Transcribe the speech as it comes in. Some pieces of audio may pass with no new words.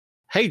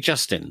Hey,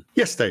 Justin.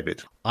 Yes,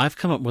 David. I've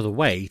come up with a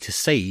way to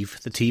save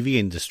the TV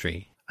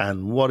industry.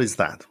 And what is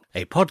that?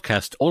 A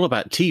podcast all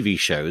about TV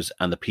shows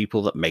and the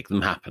people that make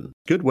them happen.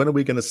 Good. When are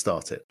we going to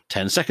start it?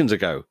 10 seconds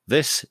ago.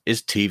 This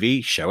is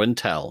TV Show and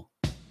Tell.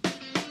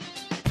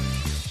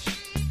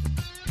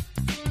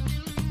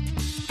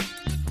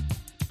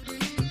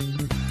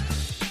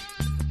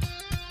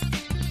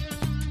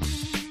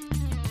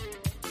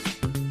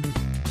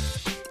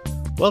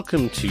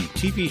 Welcome to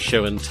TV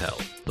Show and Tell,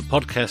 the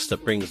podcast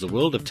that brings the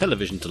world of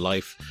television to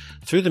life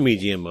through the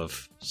medium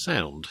of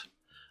sound.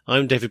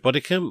 I'm David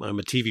Bodicum. I'm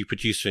a TV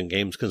producer and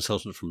games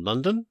consultant from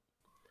London.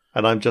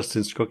 And I'm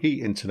Justin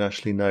Scroggie,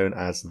 internationally known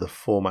as the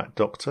Format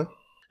Doctor.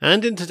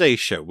 And in today's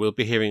show, we'll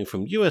be hearing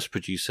from US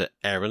producer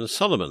Aaron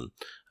Solomon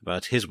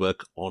about his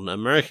work on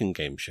American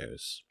game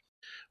shows.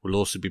 We'll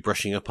also be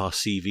brushing up our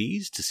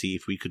CVs to see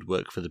if we could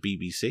work for the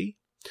BBC.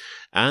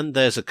 And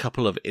there's a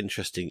couple of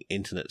interesting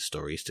internet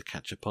stories to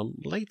catch up on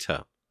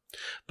later.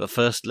 But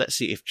first, let's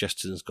see if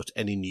Justin's got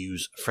any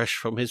news fresh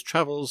from his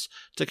travels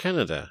to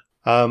Canada.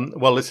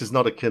 Well, this is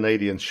not a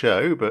Canadian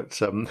show, but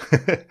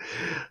the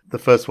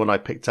first one I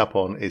picked up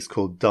on is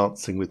called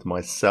Dancing with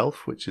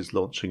Myself, which is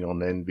launching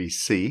on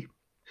NBC.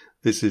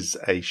 This is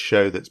a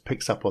show that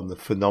picks up on the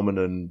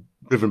phenomenon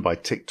driven by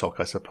TikTok,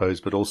 I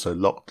suppose, but also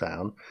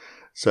lockdown.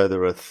 So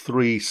there are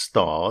three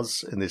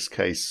stars, in this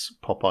case,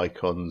 pop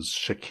icons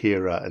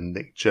Shakira and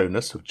Nick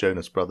Jonas of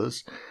Jonas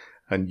Brothers,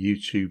 and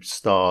YouTube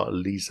star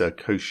Lisa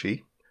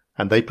Koshy.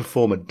 And they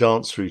perform a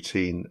dance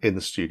routine in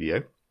the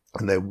studio,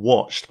 and they're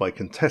watched by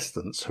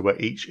contestants who are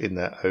each in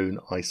their own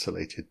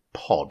isolated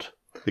pod.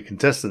 The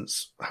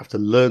contestants have to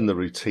learn the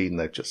routine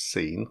they've just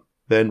seen,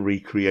 then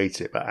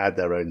recreate it, but add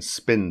their own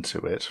spin to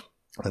it,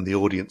 and the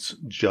audience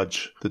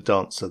judge the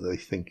dancer they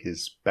think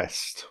is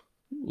best.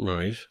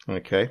 Right.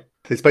 Okay.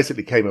 This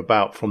basically came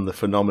about from the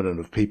phenomenon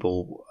of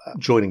people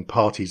joining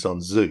parties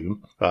on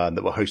Zoom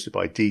that were hosted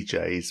by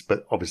DJs,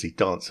 but obviously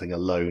dancing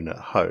alone at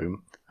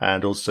home.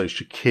 And also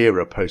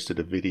Shakira posted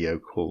a video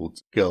called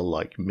Girl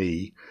Like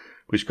Me,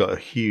 which got a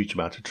huge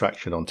amount of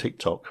traction on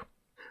TikTok.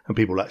 And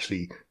people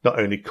actually not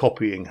only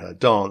copying her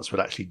dance, but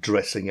actually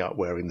dressing up,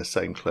 wearing the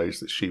same clothes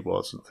that she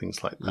was and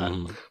things like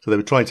that. So they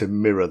were trying to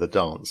mirror the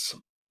dance.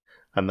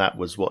 And that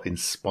was what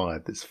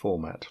inspired this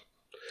format.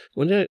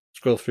 When I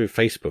scroll through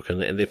Facebook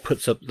and it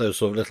puts up those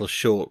sort of little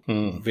short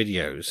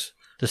videos,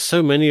 there's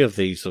so many of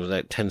these sort of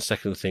like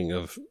 10-second thing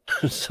of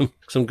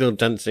some girl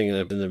dancing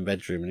in the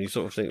bedroom, and you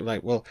sort of think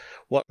like, well,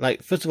 what?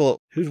 Like, first of all,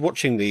 who's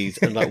watching these,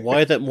 and like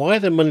why are they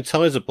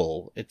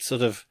monetizable? It's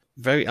sort of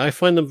I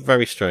find them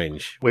very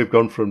strange. We've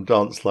gone from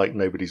dance like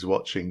nobody's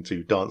watching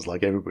to dance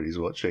like everybody's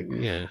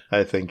watching. Yeah,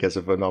 I think as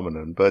a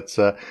phenomenon, but.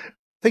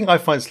 The thing I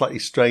find slightly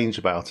strange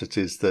about it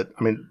is that,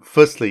 I mean,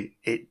 firstly,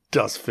 it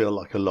does feel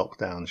like a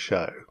lockdown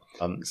show.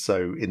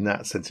 So in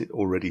that sense, it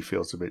already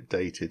feels a bit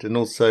dated. And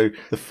also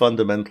the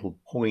fundamental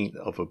point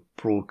of a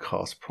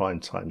broadcast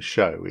primetime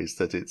show is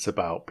that it's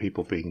about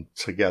people being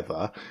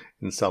together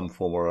in some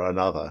form or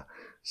another.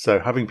 So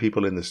having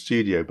people in the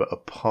studio but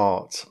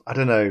apart, I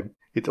don't know,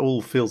 it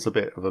all feels a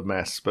bit of a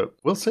mess, but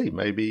we'll see.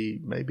 Maybe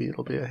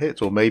it'll be a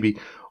hit, or maybe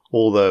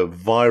all the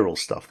viral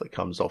stuff that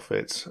comes off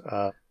it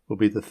will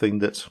be the thing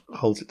that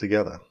holds it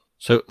together.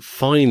 So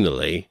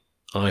finally,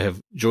 I have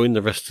joined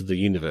the rest of the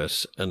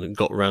universe and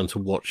got around to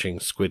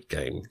watching Squid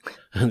Game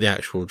and the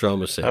actual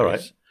drama series. All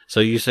right. So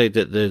you say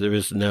that there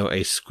is now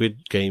a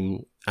Squid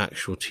Game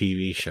actual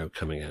TV show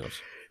coming out.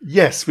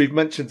 Yes, we've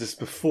mentioned this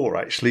before,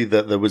 actually,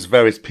 that there was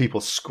various people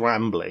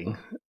scrambling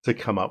to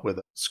come up with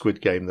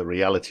Squid Game, the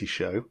reality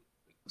show.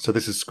 So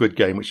this is Squid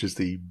Game, which is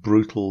the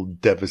brutal,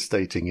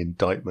 devastating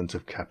indictment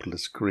of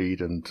capitalist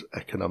greed and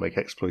economic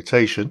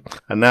exploitation.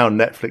 And now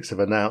Netflix have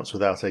announced,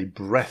 without a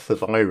breath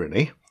of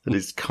irony, that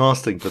it's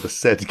casting for the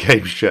said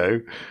game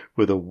show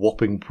with a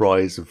whopping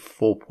prize of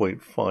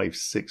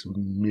 $4.56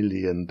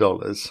 million.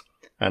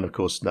 And, of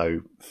course,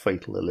 no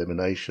fatal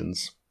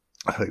eliminations,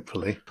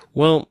 hopefully.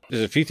 Well,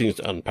 there's a few things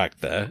to unpack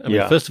there. I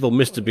mean, first of all,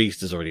 Mr.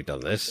 Beast has already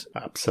done this.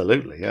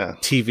 Absolutely, yeah.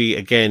 TV,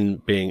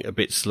 again, being a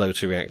bit slow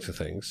to react to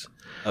things.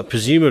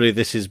 Presumably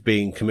this is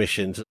being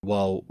commissioned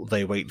while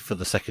they wait for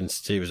the second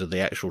series of the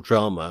actual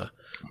drama,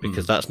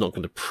 because that's not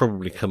going to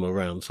probably come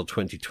around until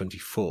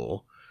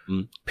 2024.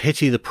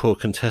 Pity the poor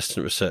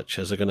contestant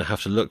researchers are going to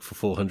have to look for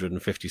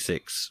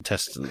 456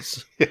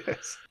 contestants.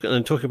 Yes.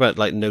 And talking about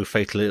like no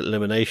fatal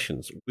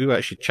eliminations, we were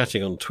actually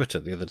chatting on Twitter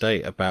the other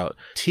day about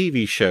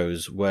TV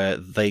shows where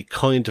they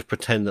kind of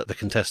pretend that the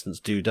contestants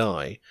do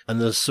die,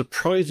 and there's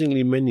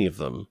surprisingly many of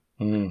them.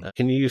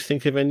 Can you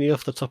think of any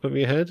off the top of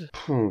your head?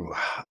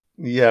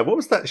 Yeah, what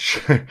was that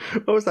show?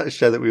 What was that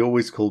show that we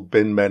always called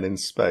Bin Men in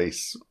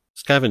Space?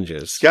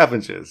 Scavengers.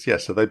 Scavengers,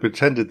 yes. So they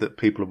pretended that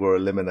people were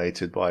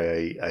eliminated by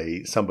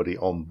a somebody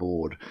on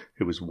board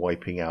who was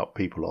wiping out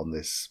people on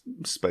this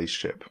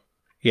spaceship.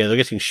 Yeah, they're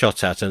getting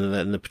shot at, and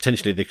then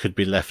potentially they could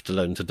be left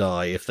alone to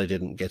die if they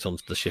didn't get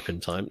onto the ship in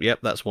time.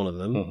 Yep, that's one of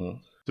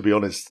them. To be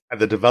honest, at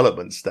the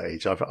development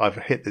stage, I've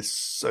hit this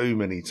so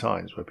many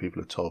times where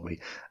people have told me,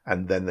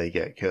 and then they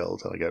get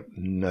killed, and I go,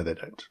 no, they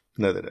don't.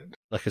 No, they don't.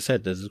 Like I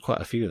said, there's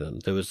quite a few of them.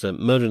 There was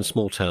Murder in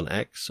Small Town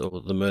X,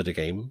 or the Murder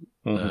Game,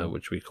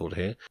 which we called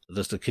here.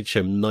 There's the kids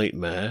show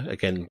Nightmare.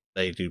 Again,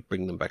 they do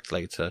bring them back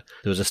later.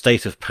 There was A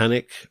State of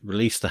Panic,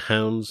 Release the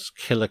Hounds,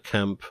 Killer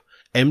Camp,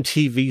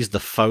 MTV's The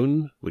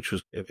Phone, which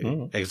was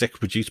executive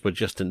produced by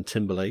Justin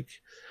Timberlake,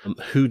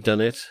 Who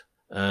Done It,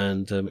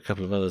 and a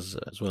couple of others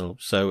as well.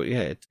 So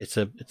yeah, it's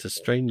a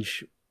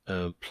strange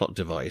plot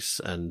device,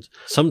 and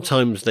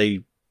sometimes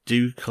they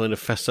do kind of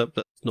fess up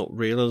that it's not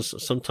real, and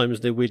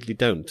sometimes they weirdly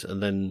don't,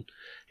 and then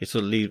it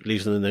sort of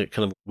leaves them in a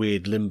kind of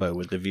weird limbo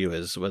with the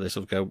viewers, where they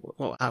sort of go,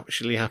 what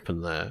actually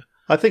happened there?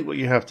 I think what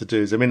you have to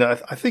do is,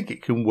 I think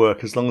it can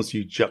work as long as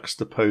you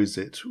juxtapose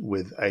it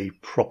with a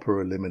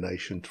proper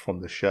elimination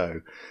from the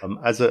show.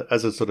 As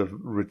a sort of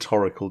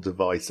rhetorical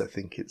device, I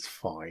think it's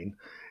fine.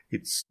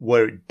 It's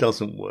where it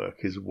doesn't work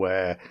is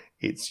where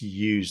it's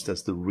used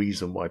as the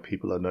reason why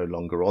people are no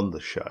longer on the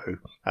show,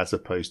 as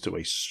opposed to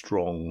a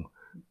strong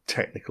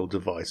technical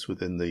device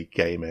within the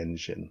game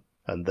engine.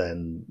 And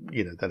then,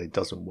 then it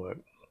doesn't work.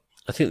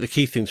 I think the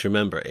key thing to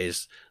remember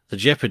is the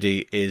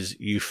jeopardy is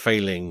you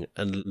failing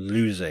and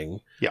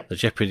losing. Yeah. The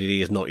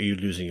jeopardy is not you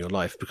losing your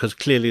life, because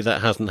clearly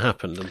that hasn't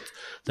happened, and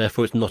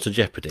therefore it's not a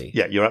jeopardy.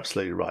 Yeah, you're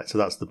absolutely right. So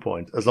that's the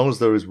point. As long as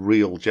there is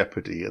real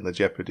jeopardy, and the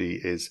jeopardy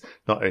is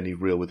not only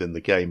real within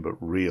the game, but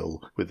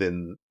real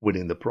within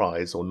winning the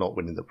prize or not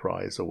winning the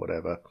prize or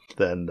whatever,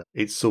 then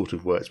it sort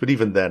of works. But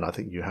even then, I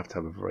think you have to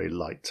have a very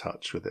light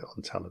touch with it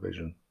on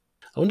television.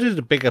 I wanted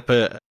to big up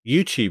a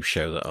YouTube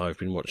show that I've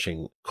been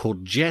watching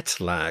called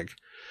Jet Lag.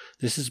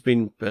 This has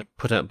been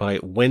put out by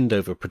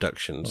Wendover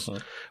Productions,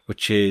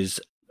 which is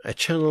a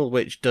channel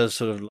which does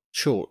sort of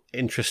short,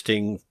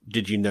 interesting,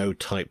 did you know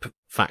type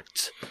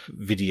fact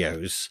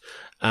videos.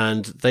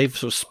 And they've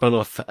sort of spun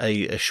off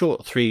a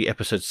short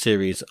 3-episode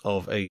series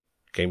of a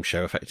game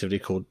show effectively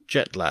called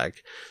Jet Lag.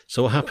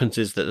 So what happens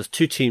is that there's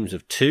 2 teams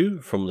of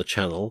 2 from the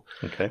channel,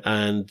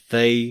 and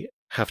they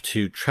have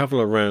to travel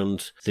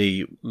around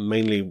the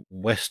mainly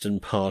western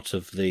part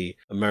of the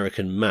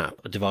American map,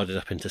 divided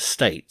up into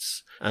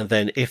states. And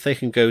then if they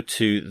can go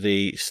to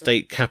the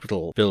state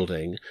capitol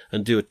building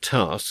and do a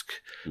task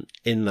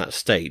in that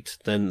state,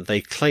 then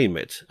they claim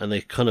it, and they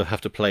kind of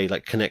have to play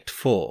like Connect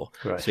 4.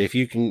 Right. So if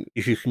you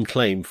can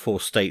claim 4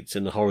 states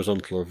in a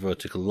horizontal or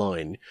vertical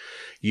line,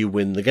 you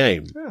win the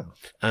game. Yeah.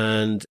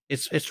 And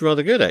it's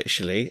rather good,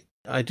 actually.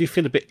 I do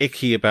feel a bit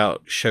icky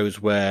about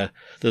shows where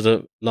there's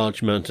a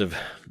large amount of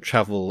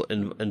travel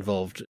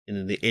involved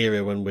in the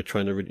area when we're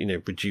trying to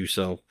reduce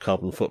our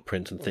carbon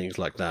footprint and things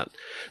like that.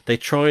 They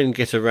try and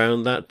get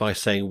around that by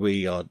saying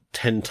we are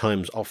 10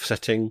 times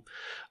offsetting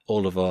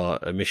all of our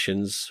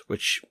emissions,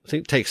 which I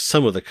think takes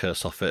some of the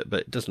curse off it,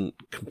 but it doesn't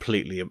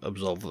completely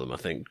absolve them, I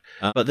think.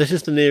 But this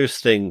is the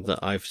nearest thing that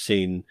I've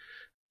seen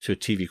to a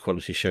TV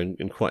quality show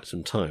in quite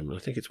some time, and I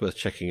think it's worth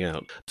checking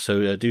out.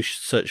 So do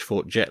search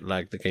for Jet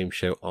Lag, the game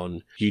show,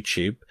 on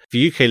YouTube. For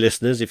UK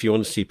listeners, if you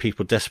want to see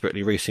people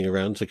desperately racing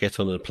around to get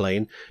on a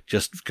plane,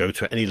 just go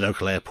to any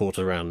local airport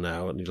around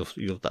now, and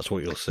that's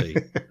what you'll see.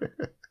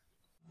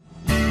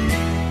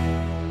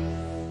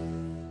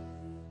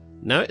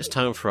 Now it's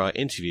time for our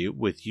interview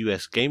with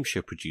US game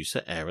show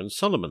producer Aaron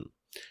Solomon.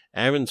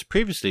 Aaron's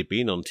previously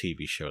been on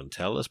TV Show and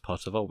Tell as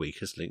part of our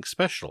Weakest Link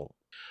special.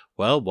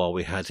 Well, while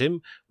we had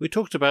him, we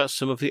talked about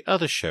some of the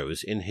other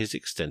shows in his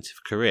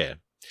extensive career.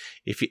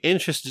 If you're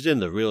interested in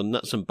the real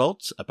nuts and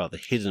bolts about the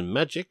hidden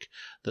magic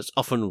that's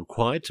often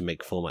required to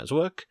make formats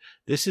work,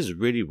 this is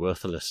really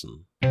worth a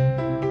listen.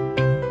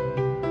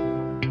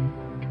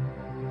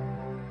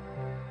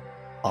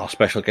 Our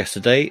special guest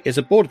today is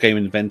a board game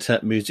inventor,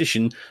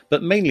 musician,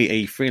 but mainly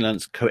a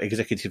freelance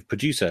co-executive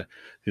producer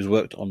who's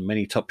worked on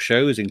many top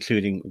shows,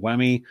 including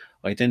Whammy,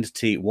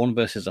 Identity, 1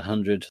 vs.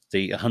 100,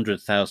 the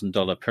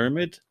 $100,000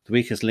 Pyramid, The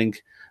Weakest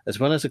Link, as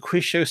well as a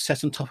quiz show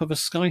set on top of a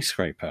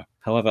skyscraper.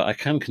 However, I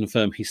can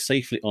confirm he's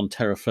safely on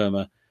terra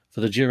firma for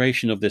the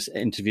duration of this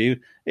interview.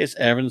 It's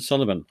Aaron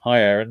Solomon.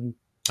 Hi, Aaron.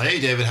 Hey,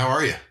 David. How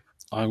are you?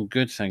 I'm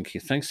good, thank you.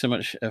 Thanks so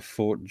much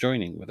for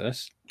joining with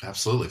us.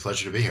 Absolutely.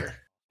 Pleasure to be here.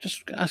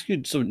 Just ask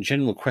you some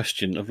general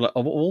question of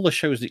all the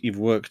shows that you've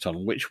worked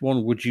on, which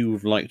one would you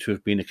have liked to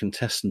have been a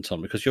contestant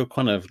on? Because you're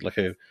kind of like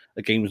a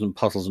games and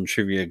puzzles and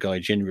trivia guy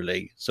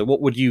generally. So what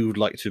would you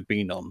like to have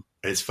been on?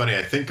 It's funny.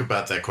 I think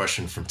about that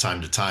question from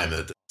time to time.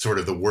 That sort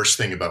of the worst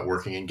thing about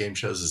working in game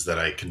shows is that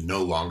I can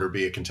no longer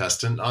be a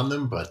contestant on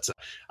them. But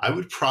I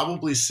would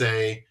probably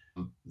say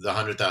the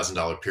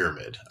 $100,000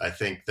 Pyramid. I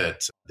think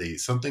that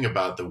something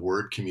about the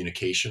word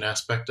communication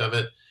aspect of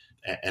it,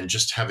 and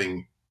just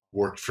having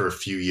worked for a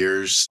few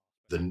years,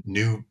 the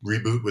new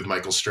reboot with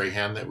Michael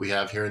Strahan that we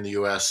have here in the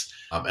US.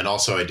 And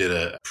also I did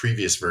a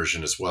previous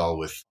version as well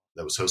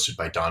that was hosted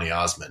by Donny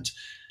Osmond.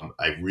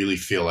 I really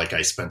feel like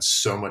I spent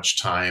so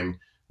much time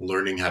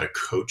learning how to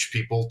coach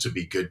people to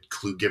be good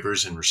clue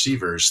givers and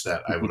receivers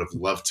that I would have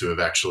loved to have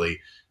actually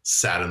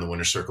sat in the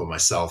winner's circle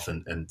myself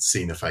and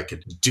seen if I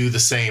could do the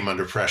same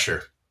under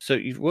pressure. So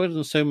you've worked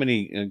on so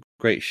many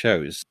great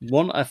shows.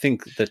 One I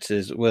think that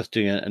is worth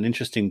doing an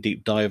interesting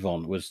deep dive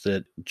on was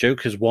the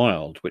Joker's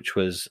Wild, which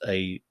was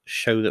a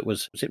show that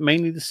was it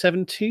mainly the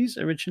 70s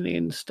originally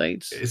in the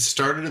States? It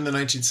started in the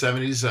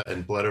 1970s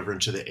and bled over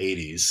into the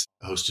 80s,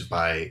 hosted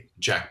by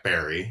Jack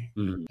Barry.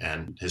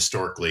 And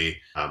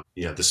historically,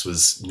 this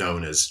was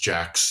known as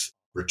Jack's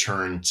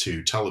return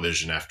to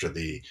television after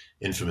the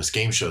infamous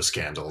game show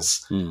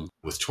scandals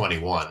with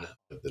 21,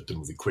 that the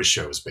movie Quiz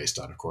Show was based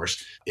on, of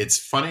course. It's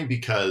funny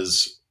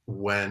because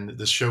when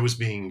the show was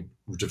being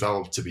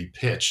developed to be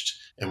pitched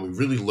and we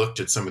really looked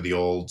at some of the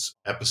old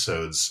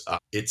episodes,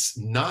 it's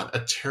not a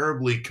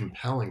terribly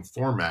compelling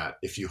format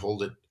if you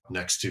hold it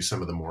next to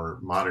some of the more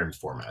modern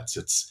formats.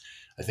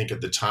 I think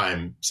at the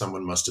time,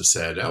 someone must have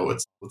said,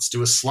 let's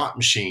do a slot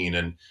machine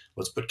and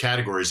let's put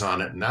categories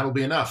on it and that'll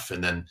be enough.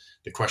 And then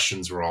the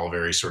questions were all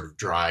very sort of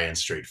dry and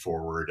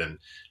straightforward.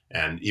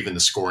 And even the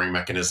scoring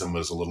mechanism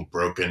was a little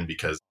broken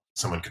because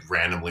someone could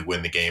randomly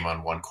win the game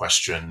on one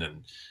question.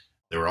 And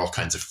there were all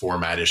kinds of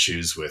format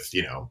issues with,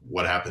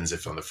 what happens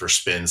if on the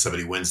first spin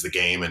somebody wins the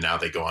game and now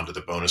they go on to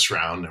the bonus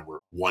round and we're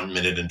 1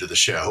 minute into the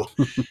show.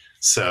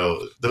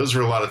 So those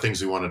were a lot of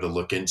things we wanted to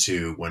look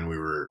into when we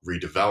were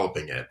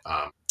redeveloping it.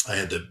 I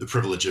had the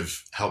privilege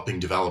of helping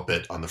develop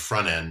it on the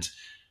front end.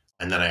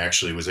 And then I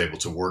actually was able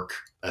to work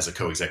as a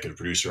co-executive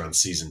producer on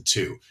season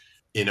 2.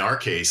 In our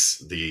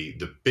case, the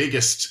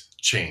biggest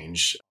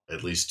change,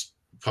 at least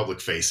public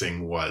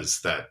facing,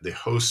 was that the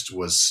host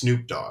was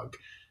Snoop Dogg,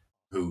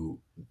 who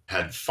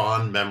had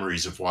fond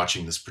memories of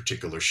watching this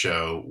particular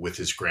show with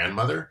his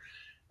grandmother.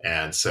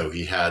 And so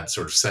he had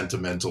sort of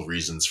sentimental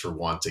reasons for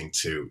wanting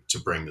to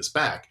bring this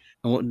back.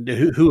 And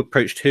who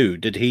approached who?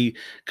 Did he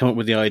come up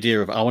with the idea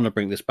of, I want to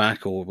bring this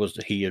back, or was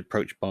he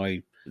approached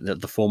by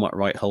the format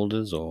right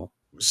holders? Or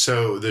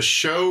So the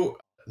show,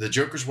 the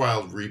Joker's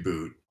Wild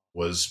reboot,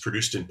 was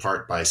produced in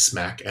part by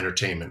Smack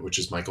Entertainment, which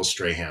is Michael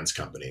Strahan's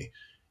company.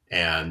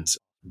 And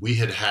we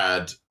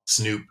had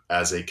Snoop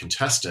as a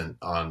contestant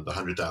on the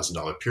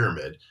 $100,000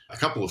 Pyramid a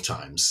couple of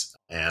times.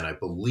 And I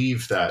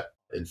believe that,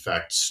 in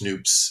fact,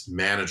 Snoop's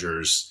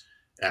managers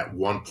at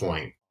one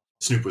point,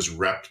 Snoop was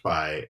repped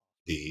by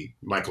the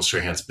Michael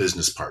Strahan's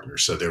business partner.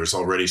 So there was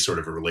already sort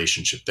of a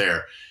relationship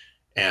there.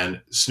 And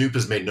Snoop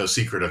has made no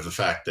secret of the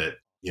fact that,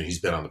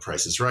 he's been on The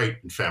Price is Right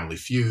and Family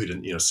Feud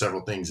and,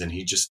 several things. And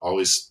he just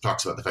always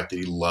talks about the fact that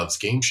he loves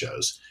game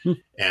shows.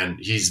 And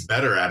he's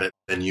better at it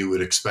than you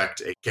would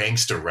expect a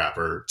gangster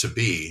rapper to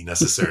be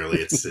necessarily.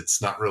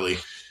 It's not really,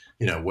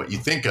 what you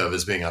think of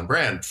as being on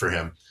brand for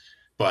him.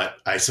 But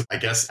I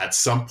guess at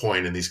some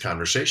point in these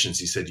conversations,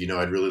 he said,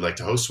 I'd really like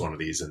to host one of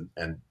these.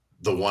 And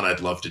the one I'd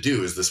love to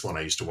do is this one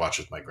I used to watch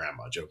with my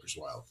grandma, Joker's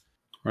Wild.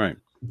 Right.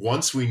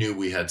 Once we knew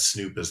we had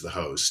Snoop as the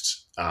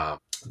host,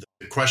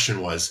 the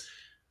question was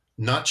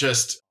not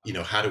just,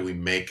 how do we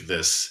make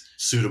this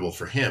suitable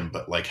for him,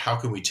 but like, how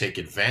can we take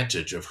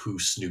advantage of who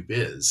Snoop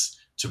is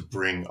to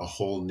bring a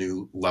whole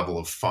new level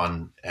of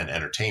fun and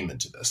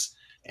entertainment to this?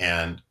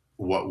 And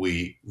what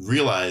we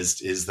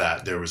realized is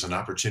that there was an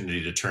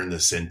opportunity to turn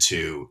this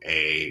into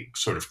a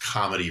sort of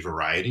comedy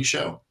variety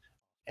show.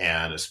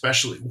 And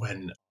especially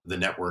when the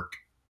network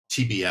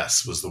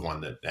TBS was the one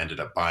that ended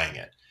up buying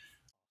it.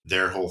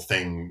 Their whole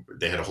thing,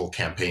 they had a whole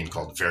campaign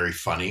called Very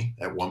Funny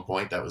at one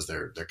point. That was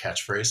their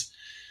catchphrase.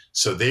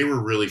 So they were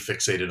really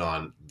fixated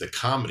on the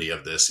comedy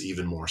of this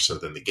even more so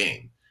than the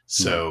game.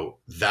 So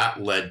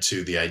that led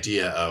to the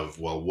idea of,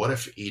 well, what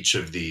if each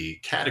of the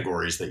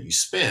categories that you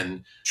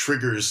spin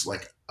triggers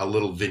like a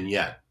little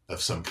vignette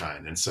of some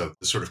kind? And so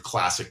the sort of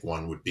classic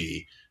one would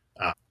be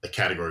the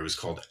category was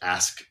called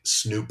Ask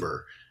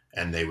Snooper.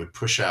 And they would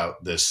push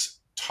out this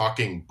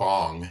talking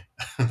bong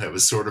that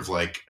was sort of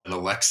like an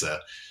Alexa,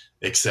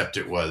 except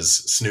it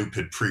was Snoop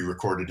had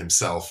pre-recorded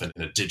himself in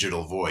a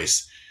digital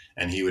voice.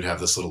 And he would have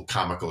this little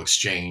comical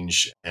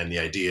exchange. And the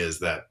idea is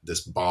that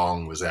this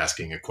bong was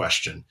asking a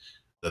question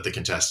that the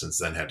contestants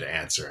then had to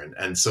answer.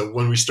 And so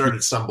when we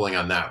started stumbling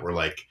on that, we're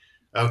like,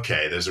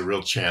 okay, there's a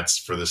real chance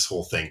for this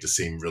whole thing to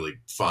seem really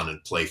fun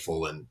and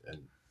playful and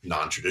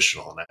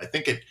non-traditional. And I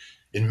think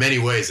in many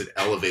ways, it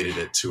elevated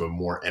it to a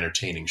more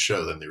entertaining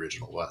show than the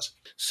original was.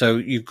 So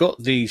you've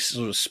got these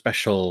sort of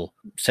special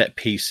set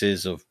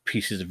pieces of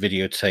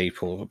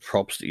videotape or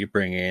props that you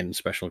bring in,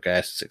 special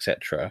guests,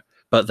 etc.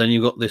 But then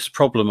you've got this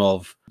problem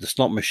of the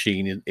slot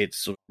machine, it's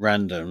sort of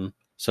random.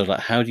 So like,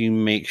 how do you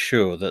make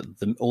sure that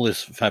all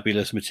this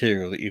fabulous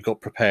material that you've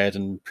got prepared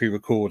and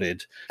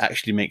pre-recorded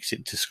actually makes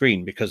it to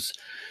screen? Because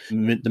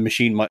the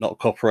machine might not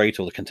cooperate,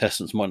 or the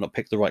contestants might not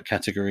pick the right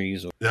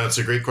categories. No, it's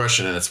a great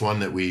question, and it's one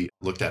that we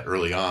looked at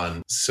early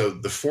on. So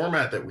the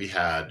format that we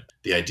had,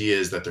 the idea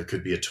is that there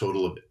could be a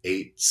total of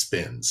 8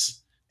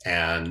 spins.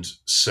 And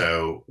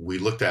so we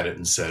looked at it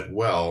and said,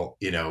 well,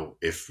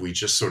 if we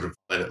just sort of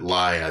let it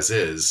lie as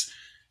is,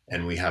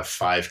 and we have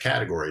 5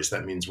 categories,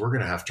 that means we're going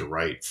to have to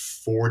write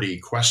 40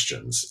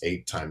 questions,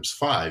 8 times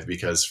 5,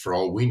 because for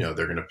all we know,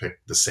 they're going to pick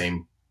the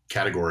same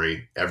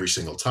category every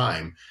single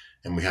time.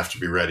 And we have to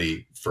be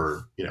ready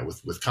for,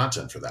 with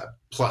content for that,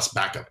 plus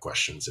backup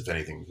questions if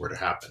anything were to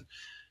happen.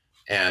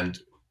 And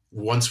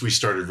once we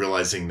started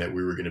realizing that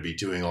we were going to be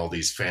doing all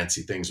these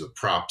fancy things with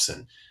props,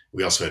 and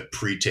we also had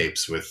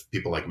pre-tapes with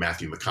people like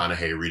Matthew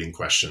McConaughey reading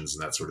questions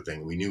and that sort of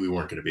thing, we knew we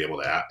weren't going to be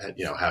able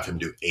to, have him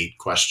do 8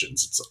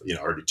 questions. It's,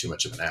 already too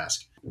much of an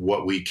ask.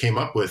 What we came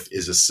up with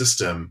is a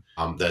system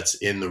that's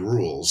in the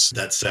rules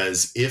that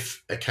says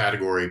if a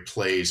category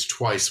plays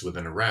twice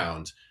within a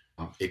round,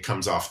 it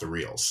comes off the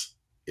reels.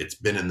 It's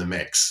been in the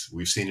mix.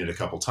 We've seen it a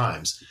couple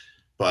times.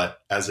 But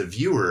as a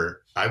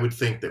viewer, I would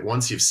think that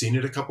once you've seen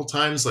it a couple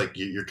times, like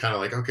you're kind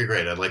of like, okay,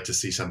 great, I'd like to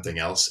see something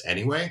else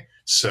anyway.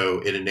 So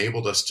it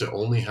enabled us to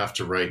only have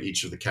to write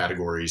each of the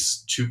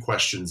categories 2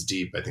 questions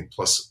deep, I think,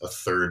 plus a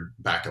third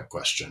backup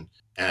question.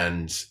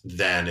 And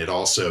then it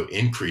also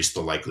increased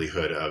the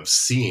likelihood of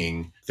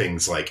seeing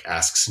things like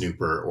Ask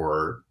Snooper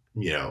or,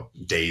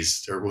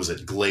 Dazed, or was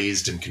it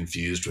Glazed and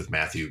Confused with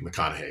Matthew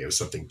McConaughey? It was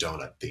something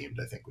donut themed,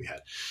 I think we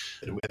had.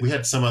 And we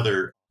had some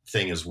other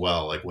thing as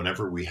well, like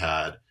whenever we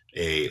had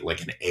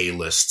an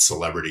A-list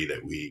celebrity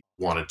that we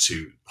wanted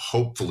to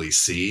hopefully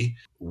see,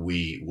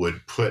 we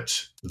would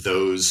put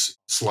those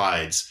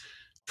slides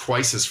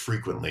twice as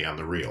frequently on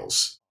the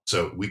reels.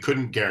 So we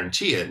couldn't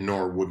guarantee it,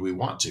 nor would we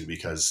want to,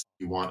 because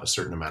you want a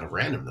certain amount of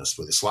randomness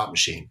with a slot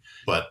machine.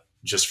 But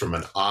just from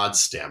an odds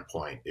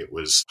standpoint, it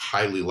was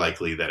highly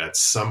likely that at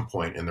some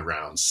point in the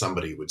round,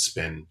 somebody would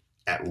spin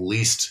at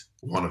least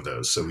one of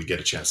those, so we get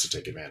a chance to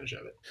take advantage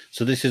of it.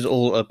 So this is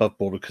all above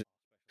board.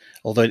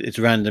 Although it's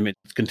random,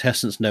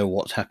 contestants know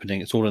what's happening.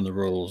 It's all in the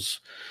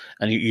rules.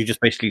 And you're just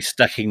basically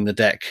stacking the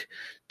deck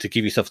to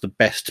give yourself the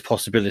best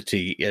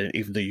possibility,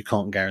 even though you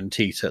can't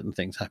guarantee certain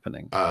things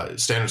happening.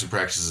 Standards and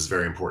practice is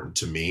very important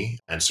to me,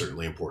 and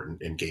certainly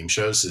important in game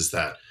shows, is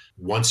that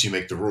once you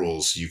make the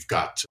rules, you've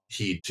got to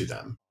heed to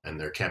them, and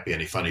there can't be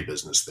any funny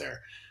business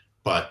there.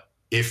 But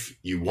if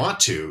you want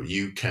to,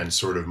 you can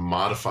sort of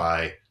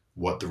modify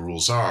what the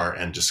rules are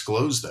and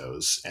disclose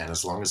those. And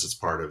as long as it's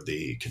part of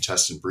the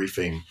contestant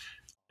briefing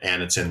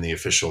and it's in the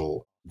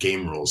official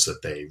game rules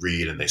that they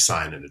read and they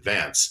sign in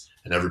advance,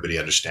 and everybody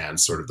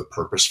understands sort of the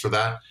purpose for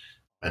that,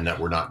 and that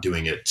we're not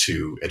doing it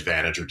to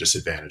advantage or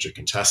disadvantage a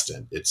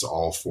contestant. It's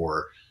all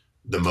for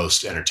the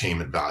most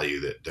entertainment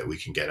value that we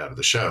can get out of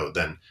the show,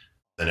 then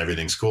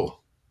everything's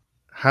cool.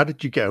 How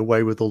did you get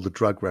away with all the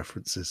drug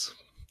references?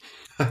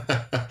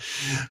 The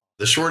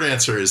short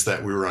answer is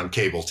that we were on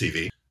cable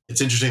TV.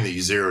 It's interesting that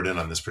you zeroed in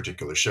on this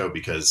particular show,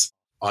 because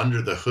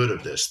under the hood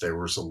of this, there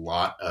was a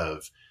lot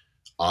of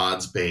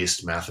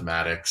odds-based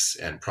mathematics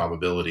and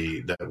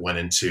probability that went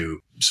into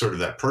sort of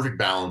that perfect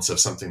balance of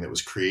something that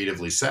was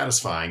creatively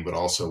satisfying, but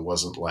also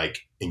wasn't like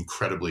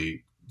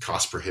incredibly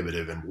cost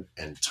prohibitive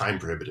and time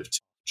prohibitive to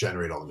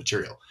generate all the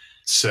material.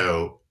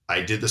 So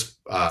I did this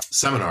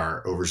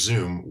seminar over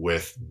Zoom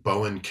with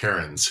Bowen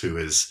Kerins, who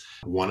is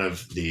one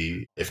of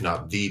the, if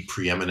not the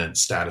preeminent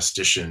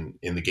statistician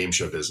in the game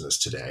show business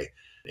today,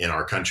 in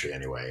our country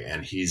anyway.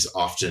 And he's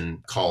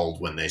often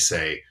called when they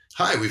say,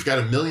 hi, we've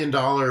got $1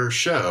 million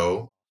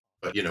show,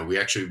 but we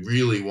actually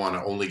really want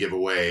to only give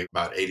away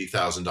about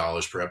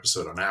 $80,000 per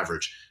episode on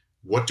average.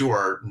 What do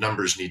our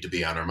numbers need to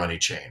be on our money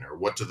chain? Or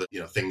what do the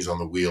things on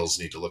the wheels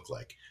need to look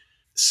like?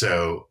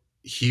 So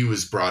he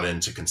was brought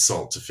in to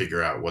consult to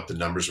figure out what the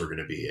numbers were going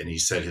to be. And he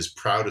said his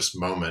proudest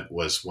moment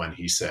was when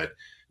he said,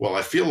 well,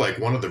 I feel like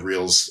one of the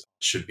reels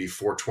should be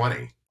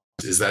 420.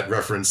 Is that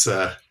reference?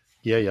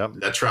 Yeah.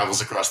 That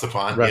travels across the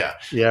pond.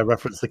 Yeah.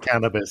 Reference the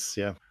cannabis.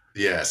 Yeah.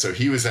 Yeah. So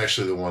he was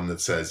actually the one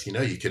that says,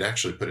 you could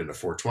actually put in a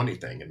 420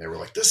 thing. And they were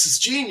like, this is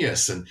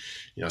genius. And,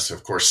 so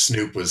of course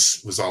Snoop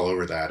was all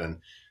over that. And,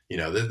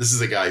 this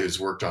is a guy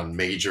who's worked on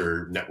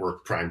major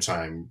network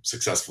primetime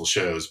successful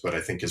shows, but I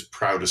think his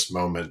proudest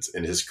moment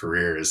in his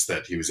career is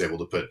that he was able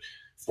to put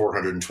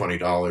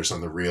 $420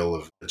 on the reel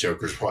of the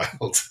Joker's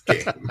Wild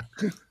game.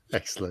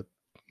 Excellent.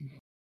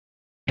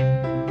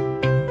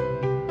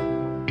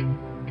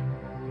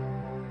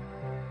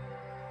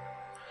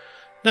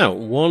 Now,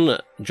 one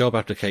job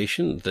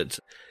application that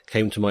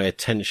came to my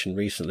attention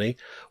recently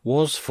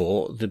was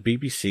for the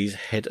BBC's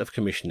head of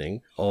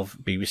commissioning of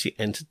BBC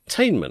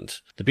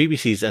Entertainment. The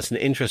BBC is at an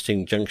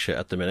interesting juncture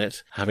at the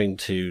minute, having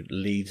to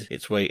lead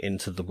its way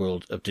into the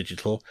world of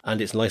digital, and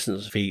its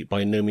license fee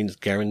by no means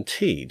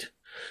guaranteed.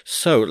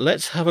 So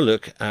let's have a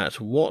look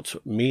at what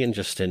me and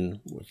Justin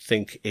would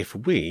think if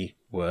we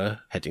were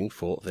heading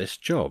for this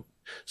job.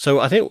 So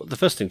I think the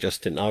first thing,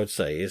 Justin, I would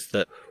say is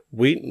that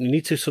we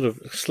need to sort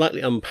of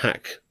slightly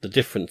unpack the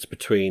difference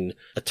between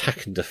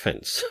attack and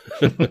defense.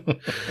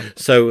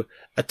 So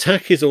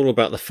attack is all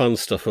about the fun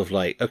stuff of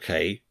like,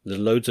 okay, there's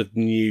loads of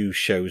new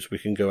shows we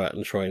can go out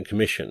and try and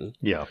commission.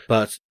 Yeah.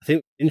 But I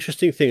think the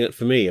interesting thing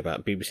for me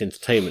about BBC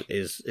Entertainment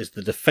is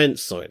the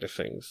defense side of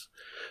things,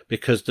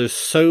 because there's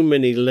so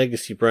many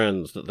legacy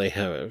brands that they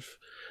have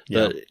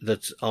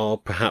that are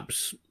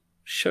perhaps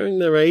showing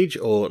their age,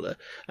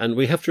 and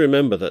we have to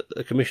remember that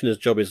a commissioner's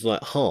job is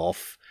like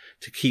half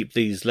to keep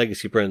these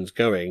legacy brands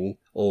going,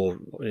 or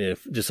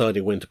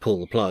deciding when to pull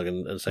the plug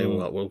and say,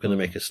 well, we're going to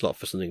make a slot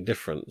for something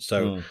different.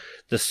 So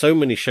there's so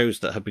many shows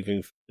that have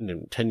been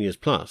going 10 years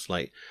plus,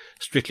 like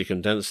Strictly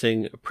Come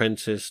Dancing,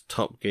 Apprentice,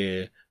 Top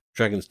Gear,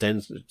 Dragon's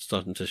Den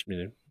starting to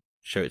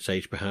show its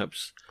age,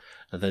 perhaps.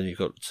 And then you've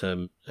got,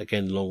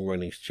 again,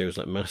 long-running shows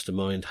like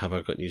Mastermind, Have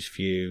I Got News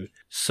for You?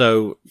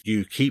 So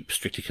you keep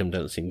Strictly Come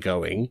Dancing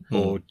going,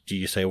 or do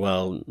you say,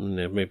 well,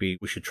 maybe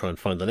we should try and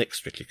find the next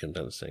Strictly Come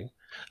Dancing?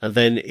 And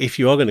then if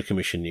you are going to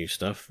commission new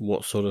stuff,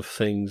 what sort of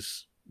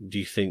things do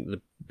you think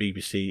the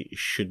BBC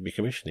should be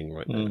commissioning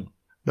right now?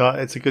 No,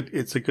 it's a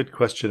good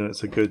question, and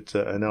it's a good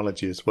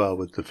analogy as well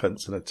with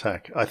defence and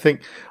attack. I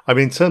think,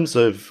 in terms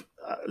of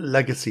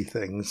legacy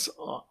things,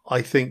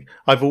 I think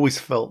I've always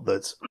felt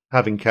that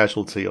having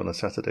Casualty on a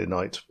Saturday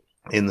night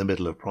in the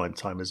middle of prime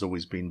time has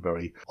always been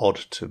very odd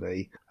to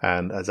me,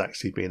 and has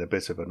actually been a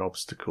bit of an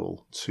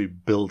obstacle to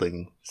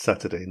building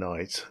Saturday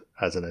night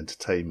as an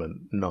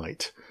entertainment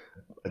night.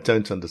 I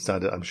don't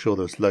understand it. I'm sure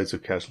there's loads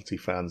of Casualty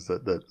fans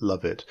that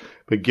love it,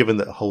 but given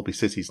that Holby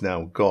City's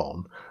now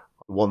gone,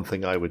 one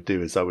thing I would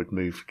do is I would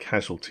move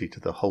Casualty to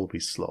the Holby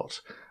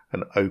slot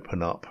and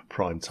open up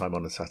prime time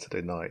on a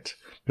Saturday night.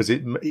 Because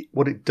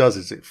what it does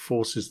is it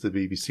forces the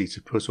BBC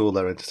to put all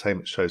their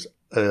entertainment shows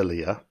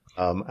earlier,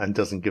 and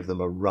doesn't give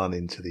them a run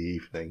into the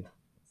evening.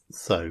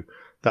 So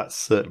that's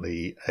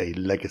certainly a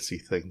legacy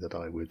thing that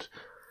I would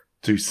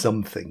do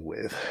something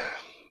with.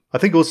 I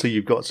think also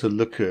you've got to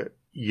look at,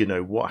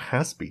 what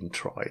has been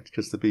tried,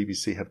 because the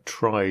BBC have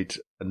tried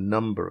a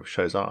number of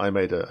shows. I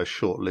made a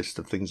short list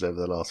of things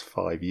over the last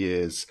 5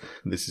 years,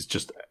 and this is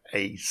just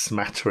a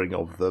smattering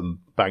of them.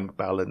 Bank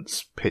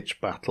Balance,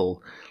 Pitch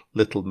Battle,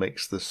 Little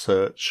Mix, The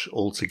Search,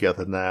 All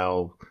Together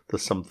Now, The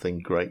Something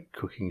Great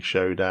Cooking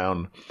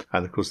Showdown,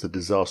 and of course the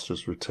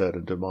disastrous return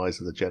and demise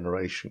of the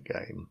Generation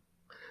Game.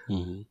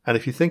 Mm-hmm. And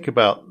if you think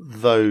about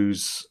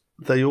those,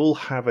 they all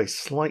have a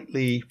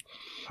slightly,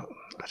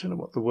 I don't know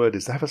what the word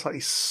is, they have a slightly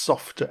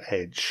softer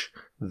edge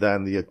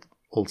than the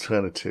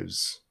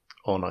alternatives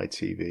on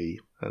ITV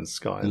and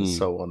Sky and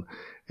so on.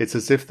 It's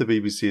as if the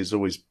BBC is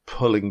always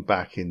pulling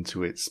back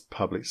into its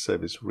public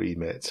service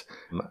remit.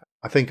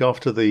 I think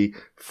after the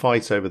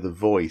fight over The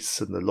Voice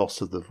and the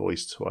loss of The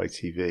Voice to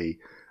ITV,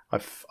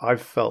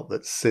 I've felt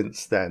that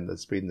since then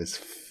there's been this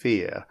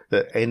fear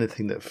that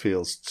anything that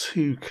feels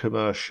too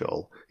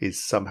commercial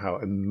is somehow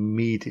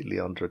immediately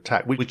under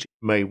attack, which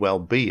may well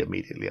be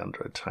immediately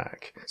under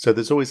attack. So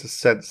there's always a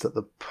sense that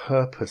the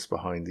purpose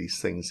behind these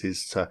things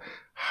is to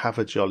have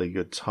a jolly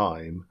good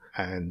time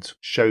and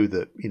show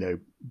that,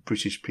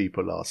 British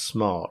people are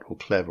smart or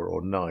clever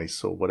or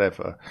nice or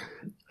whatever.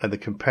 And the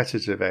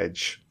competitive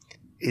edge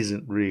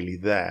isn't really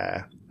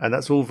there. And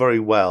that's all very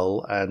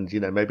well. And,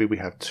 maybe we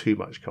have too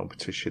much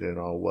competition in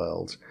our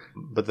world.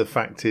 But the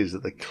fact is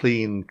that the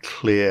clean,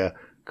 clear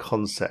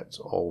concept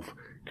of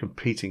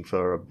competing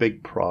for a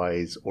big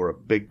prize or a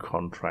big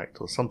contract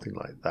or something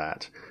like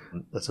that,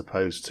 as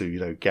opposed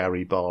to,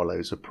 Gary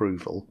Barlow's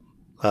approval,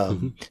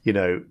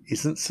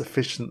 isn't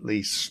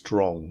sufficiently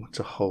strong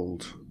to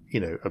hold,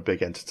 a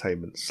big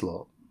entertainment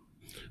slot.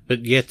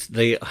 But yet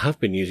they have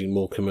been using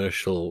more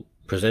commercial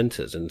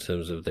presenters in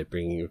terms of they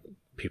bringing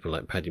people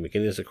like Paddy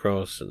McGuinness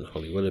across and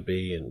Holly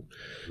Willoughby and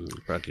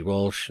Bradley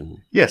Walsh. And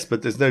yes,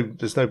 but there's no.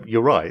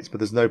 You're right, but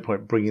there's no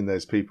point bringing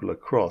those people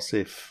across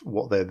if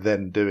what they're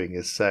then doing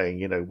is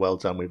saying, well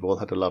done, we've all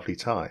had a lovely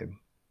time.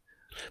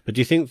 But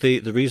do you think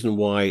the reason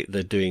why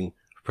they're doing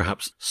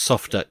perhaps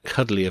softer,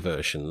 cuddlier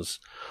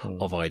versions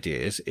of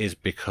ideas is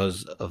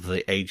because of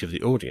the age of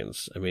the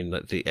audience? I mean,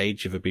 like the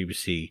age of a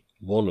BBC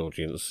One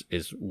audience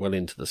is well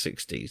into the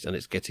 60s, and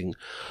it's getting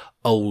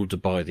older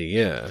by the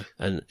year.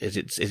 And is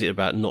it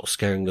about not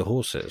scaring the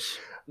horses?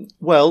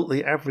 Well,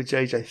 the average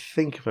age, I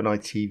think, of an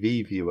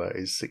ITV viewer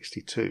is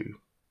 62.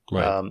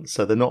 Right.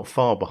 So they're not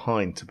far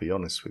behind, to be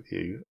honest with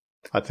you.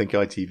 I think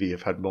ITV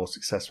have had more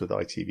success with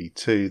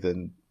ITV2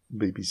 than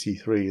BBC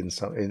Three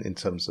in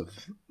terms of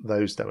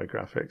those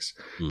demographics,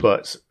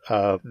 but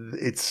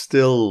it's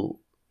still,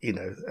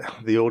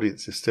 the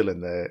audience is still in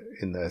their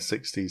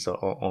 60s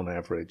on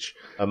average.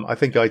 I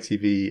think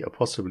ITV are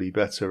possibly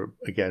better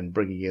again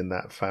bringing in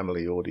that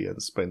family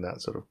audience, bring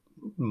that sort of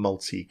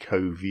multi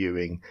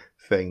co-viewing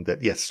thing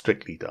that yes,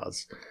 Strictly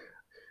does.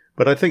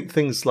 But I think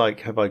things like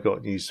Have I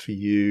Got News for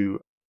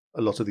You,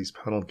 a lot of these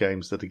panel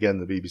games that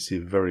again the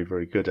BBC are very,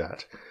 very good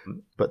at,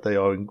 but they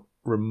are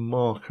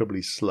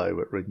remarkably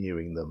slow at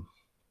renewing them.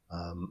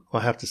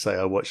 I have to say,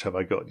 I watch Have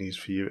I Got News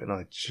for You, and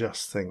I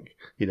just think,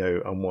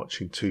 I'm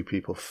watching two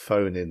people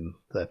phone in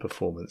their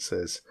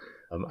performances.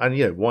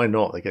 And, why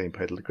not? They're getting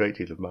paid a great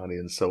deal of money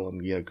and so on,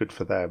 good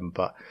for them.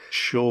 But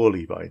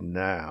surely by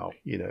now,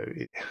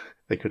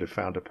 they could have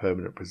found a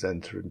permanent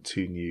presenter and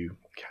two new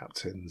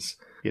captains,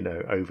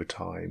 over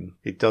time.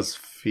 It does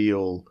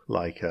feel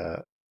like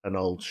an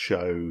old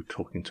show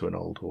talking to an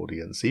old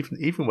audience,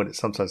 even when it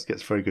sometimes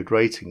gets very good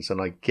ratings,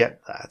 and I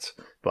get that,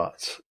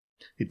 but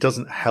it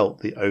doesn't help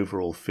the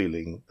overall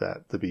feeling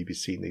that the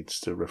BBC needs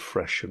to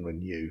refresh and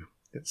renew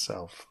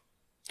itself.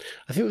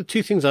 I think the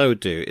two things I would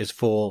do is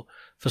for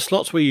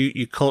slots where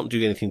you can't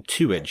do anything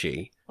too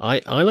edgy,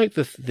 I like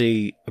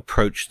the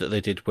approach that they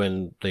did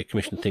when they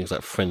commissioned things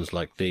like Friends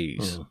Like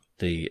These,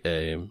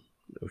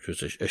 which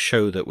was a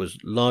show that was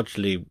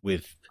largely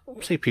with,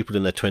 say, people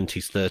in their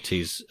 20s,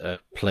 30s,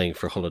 playing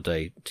for a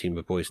holiday, team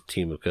of boys,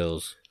 team of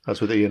girls,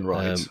 That's with Ian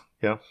Wright.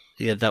 Yeah.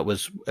 Yeah, that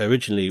was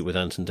originally with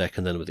Anton Deck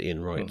and then with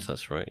Ian Wright.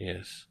 That's right,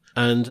 yes.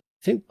 And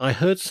I think I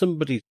heard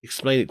somebody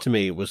explain it to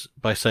me was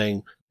by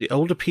saying the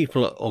older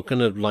people are going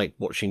to like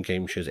watching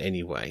game shows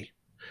anyway.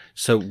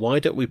 So why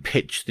don't we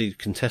pitch the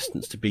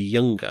contestants to be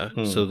younger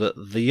so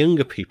that the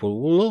younger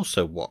people will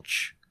also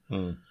watch?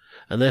 And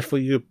therefore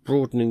you're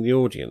broadening the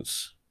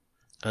audience.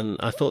 And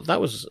I thought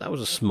that was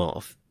a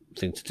smart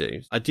thing to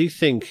do. I do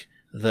think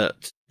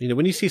that,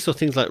 when you see sort of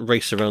things like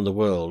Race Around the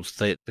World,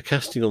 the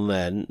casting on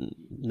there,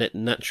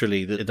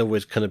 naturally, it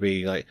always kind of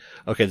be like,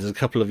 okay, there's a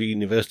couple of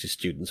university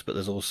students, but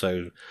there's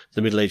also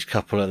the middle-aged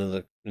couple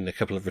and a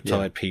couple of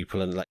retired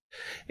people. And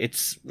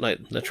it's like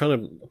they're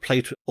trying to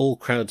play to all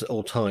crowds at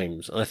all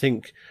times. And I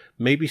think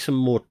maybe some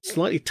more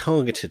slightly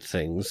targeted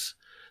things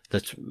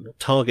that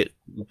target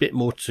a bit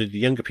more to the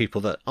younger people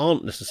that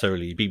aren't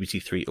necessarily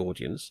BBC Three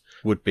audience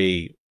would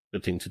be a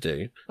good thing to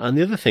do. And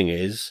the other thing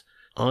is,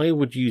 I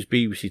would use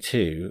BBC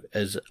Two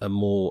as a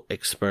more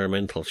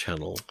experimental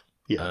channel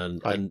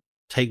and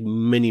take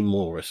many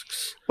more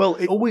risks. Well,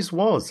 it always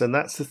was, and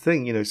that's the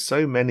thing.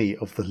 So many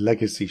of the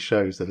legacy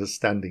shows that are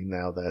standing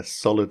now there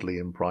solidly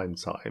in prime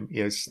time,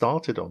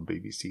 started on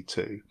BBC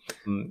Two.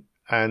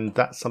 And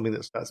that's something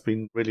that's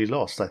been really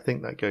lost. I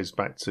think that goes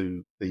back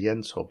to the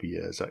Yentob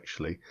years,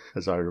 actually,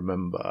 as I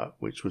remember,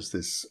 which was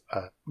this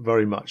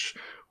very much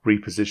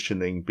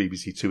repositioning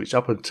BBC Two, which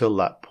up until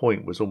that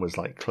point was almost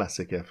like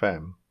classic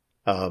FM.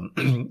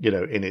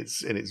 In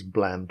its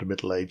bland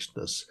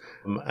middle-agedness,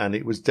 and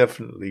it was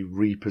definitely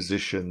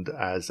repositioned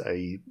as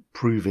a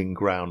proving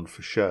ground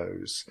for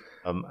shows,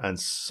 and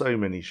so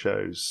many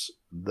shows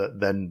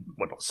that then,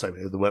 well, not so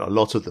many, there weren't a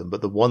lot of them,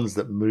 but the ones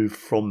that moved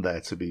from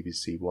there to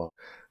BBC One,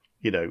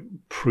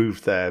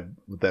 proved their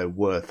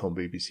worth on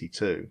BBC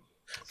Two.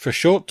 For a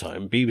short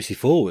time, BBC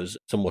Four was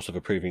somewhat of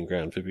a proving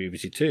ground for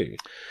BBC Two,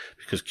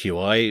 because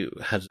QI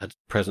had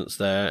presence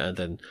there, and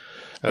then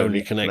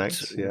Only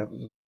Connect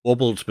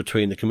wobbled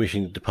between the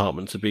commissioning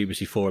departments of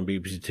BBC Four and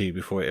BBC Two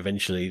before it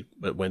eventually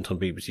went on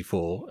BBC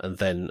Four, and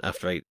then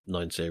after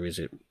 8-9 series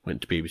it went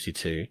to BBC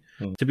Two.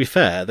 To be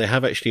fair, they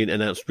have actually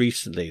announced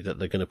recently that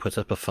they're going to put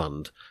up a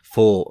fund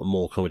for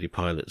more comedy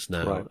pilots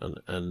now,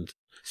 and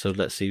so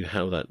let's see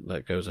how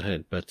that goes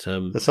ahead. But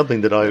there's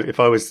something that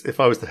if I was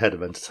the head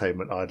of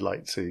entertainment, I'd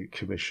like to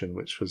commission,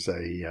 which was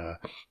a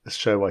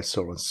show I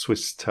saw on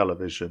Swiss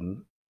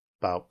television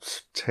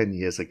about 10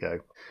 years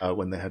ago,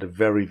 when they had a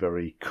very,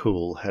 very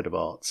cool head of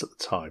arts at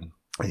the time.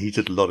 And he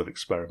did a lot of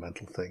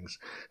experimental things.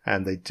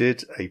 And they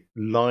did a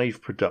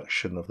live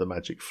production of The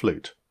Magic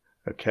Flute,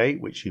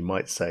 which you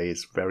might say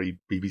is very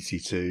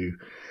BBC Two,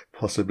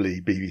 possibly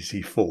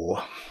BBC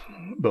Four.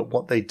 But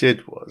what they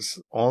did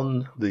was,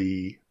 on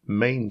the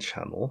main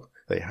channel,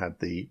 they had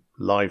the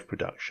live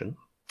production.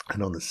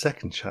 And on the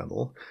second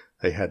channel,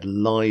 they had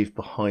live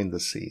behind the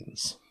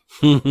scenes.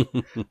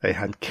 They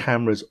had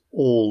cameras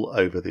all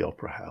over the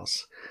opera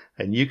house,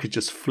 and you could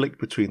just flick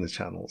between the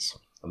channels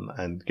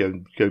and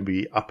go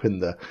be up in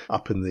the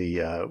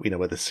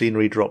where the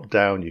scenery dropped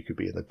down. You could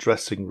be in the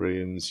dressing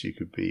rooms, you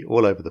could be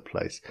all over the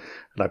place.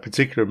 And I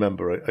particularly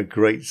remember a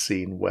great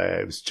scene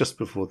where it was just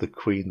before the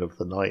Queen of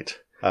the Night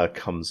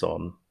comes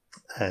on.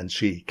 And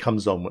she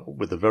comes on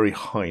with a very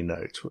high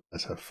note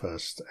as her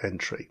first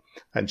entry.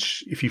 And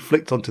if you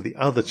flicked onto the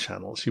other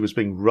channel, she was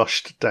being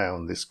rushed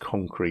down this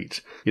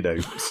concrete,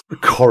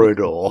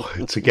 corridor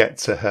to get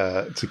to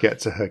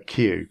her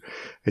cue.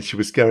 And she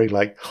was going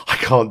like, I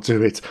can't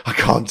do it.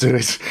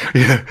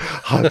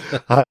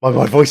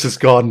 My voice is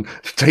gone.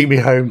 Take me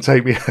home.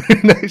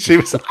 She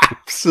was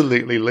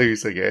absolutely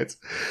losing it.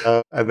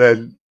 And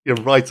then,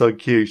 right on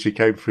cue, she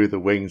came through the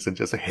wings and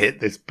just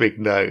hit this big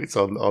note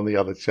on the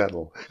other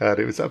channel. And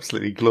it was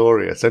absolutely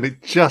glorious. And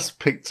it just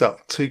picked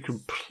up two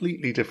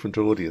completely different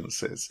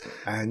audiences.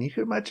 And you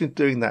can imagine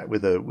doing that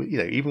with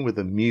even with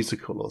a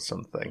musical or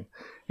something.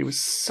 It was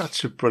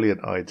such a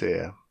brilliant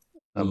idea.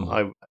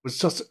 It was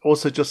just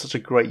such a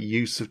great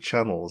use of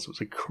channels. It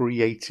was a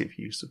creative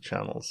use of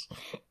channels.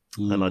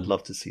 And I'd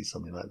love to see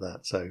something like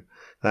that. So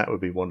that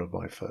would be one of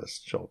my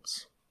first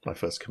jobs, my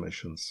first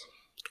commissions.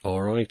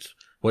 All right.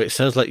 Well, it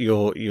sounds like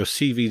your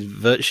CV's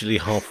virtually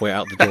halfway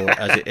out the door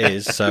as it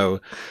is.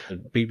 So,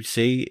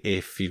 BBC,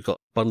 if you've got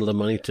a bundle of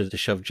money to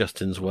shove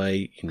Justin's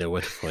way, you know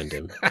where to find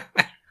him.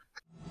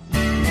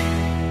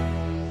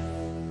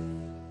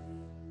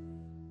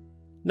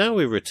 Now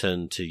we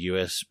return to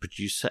US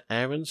producer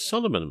Aaron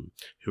Solomon,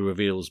 who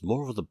reveals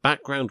more of the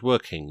background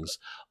workings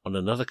on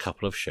another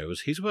couple of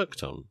shows he's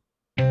worked on.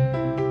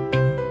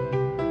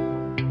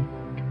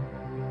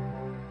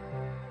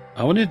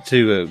 I wanted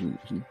to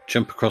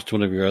jump across to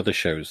one of your other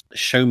shows,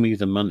 Show Me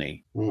the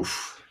Money,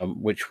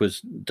 which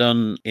was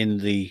done in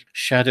the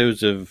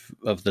shadows of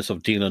the sort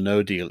of Deal or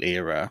No Deal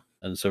era.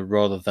 And so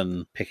rather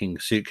than picking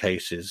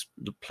suitcases,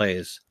 the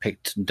players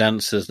picked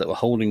dancers that were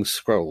holding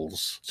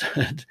scrolls.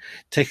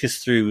 Take us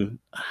through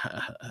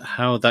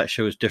how that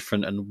show is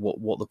different and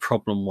what the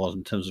problem was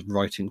in terms of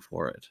writing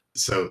for it.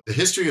 So the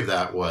history of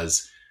that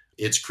was,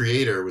 its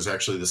creator was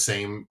actually the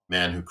same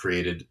man who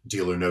created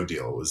Deal or No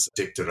Deal. It was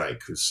Dick de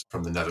Rijk, who's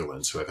from the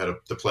Netherlands, who I've had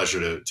the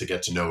pleasure to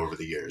get to know over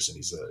the years. And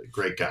he's a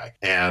great guy.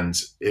 And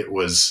it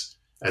was,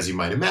 as you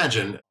might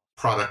imagine,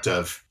 product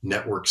of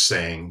networks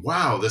saying,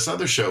 wow, this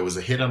other show was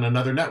a hit on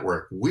another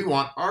network. We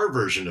want our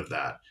version of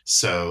that.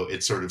 So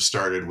it sort of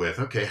started with,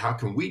 okay, how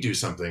can we do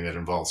something that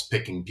involves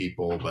picking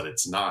people, but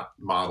it's not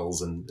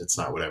models and it's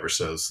not whatever.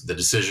 So the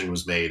decision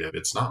was made of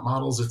it's not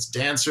models, it's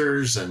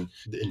dancers. And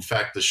in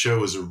fact, the show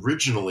was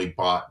originally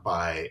bought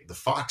by the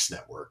Fox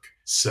network.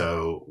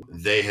 So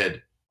they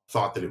had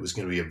thought that it was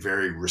going to be a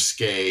very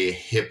risque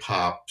hip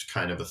hop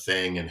kind of a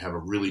thing and have a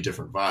really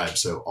different vibe.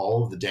 So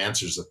all of the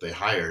dancers that they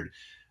hired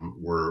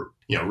were,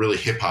 really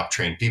hip hop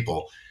trained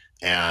people.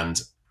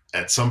 And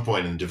at some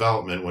point in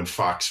development, when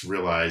Fox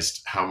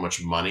realized how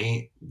much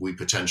money we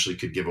potentially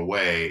could give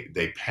away,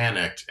 they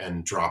panicked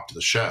and dropped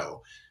the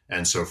show.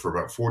 And so for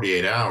about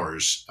 48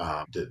 hours,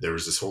 there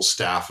was this whole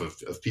staff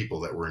of people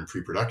that were in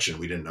pre-production.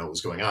 We didn't know what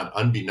was going on.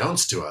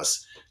 Unbeknownst to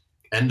us,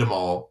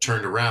 Endemol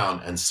turned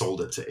around and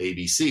sold it to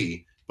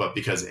ABC. But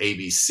because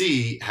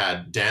ABC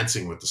had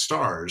Dancing with the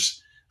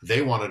Stars,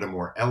 they wanted a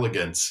more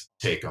elegant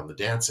take on the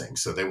dancing.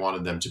 So they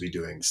wanted them to be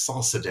doing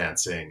salsa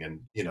dancing and,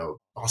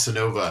 bossa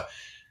nova,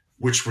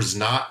 which was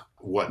not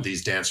what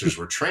these dancers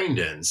were trained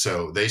in.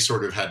 So they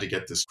sort of had to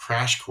get this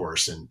crash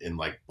course in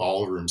like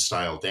ballroom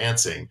style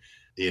dancing,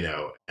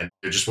 and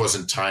there just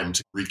wasn't time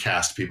to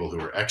recast people who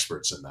were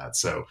experts in that.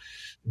 So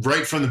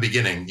right from the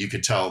beginning, you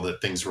could tell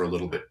that things were a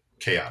little bit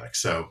chaotic.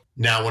 So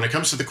now when it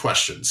comes to the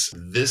questions,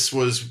 this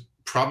was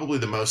probably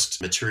the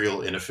most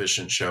material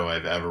inefficient show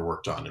I've ever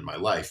worked on in my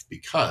life,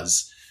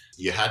 because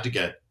you had to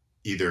get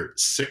either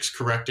 6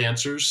 correct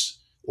answers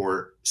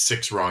or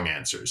 6 wrong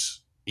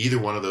answers. Either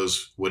one of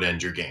those would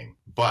end your game.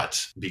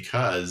 But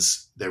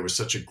because there was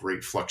such a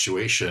great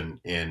fluctuation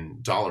in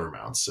dollar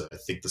amounts, I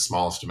think the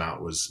smallest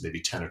amount was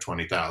maybe 10 or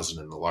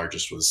 20,000 and the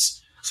largest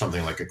was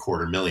something like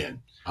 $250,000.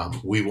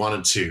 We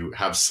wanted to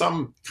have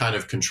some kind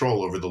of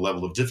control over the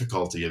level of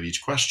difficulty of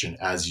each question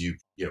as you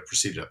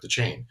proceeded up the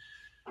chain.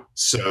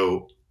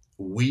 So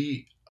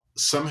we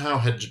somehow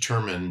had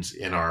determined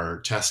in our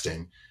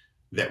testing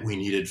that we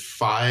needed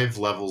 5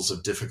 levels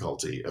of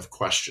difficulty of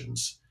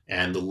questions.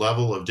 And the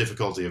level of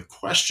difficulty of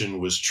question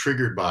was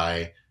triggered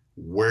by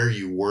where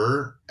you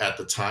were at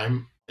the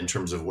time in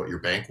terms of what your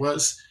bank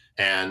was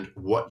and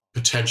what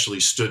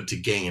potentially stood to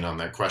gain on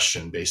that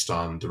question based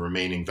on the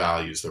remaining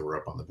values that were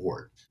up on the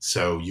board.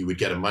 So you would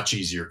get a much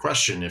easier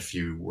question if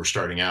you were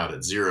starting out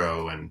at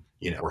 0 and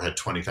or had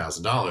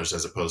 $20,000,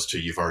 as opposed to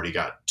you've already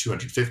got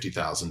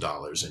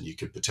 $250,000 and you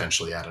could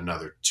potentially add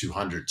another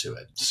 200 to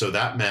it. So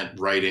that meant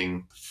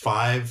writing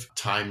 5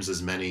 times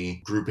as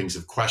many groupings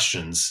of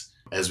questions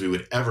as we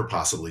would ever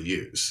possibly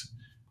use.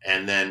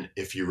 And then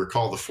if you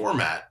recall the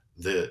format,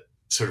 the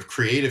sort of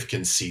creative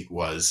conceit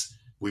was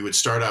we would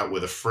start out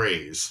with a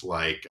phrase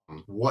like,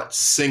 what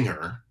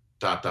singer, ...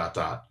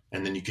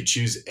 And then you could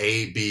choose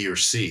A, B, or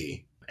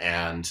C.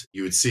 And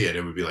you would see it.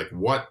 It would be like,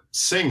 what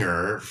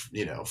singer,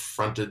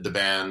 fronted the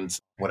band,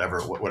 whatever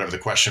the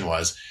question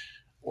was.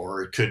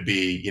 Or it could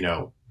be,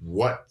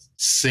 what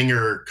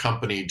singer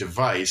company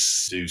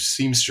device do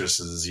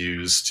seamstresses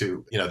use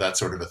to, that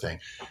sort of a thing.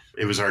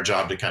 It was our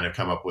job to kind of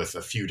come up with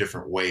a few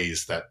different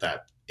ways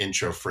that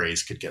intro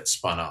phrase could get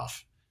spun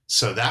off.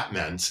 So that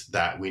meant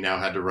that we now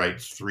had to write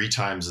 3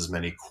 times as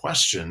many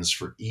questions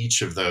for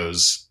each of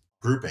those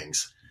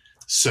groupings.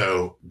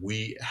 So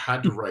we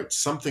had to write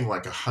something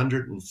like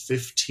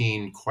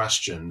 115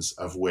 questions,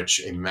 of which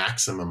a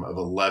maximum of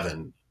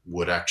 11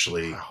 would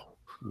actually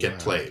get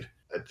played.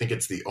 I think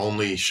it's the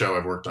only show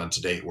I've worked on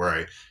to date where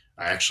I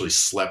actually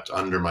slept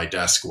under my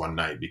desk one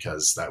night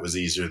because that was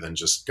easier than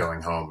just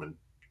going home and,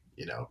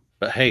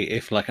 But hey,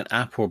 if like an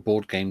app or a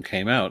board game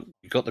came out,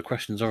 you got the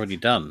questions already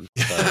done.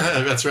 So.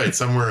 That's right.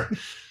 Somewhere.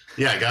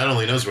 Yeah, God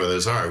only knows where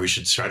those are. We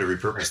should try to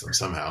repurpose them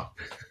somehow.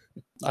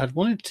 I'd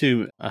wanted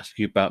to ask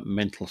you about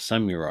Mental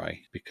Samurai,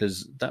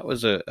 because that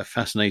was a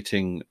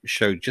fascinating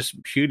show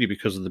just purely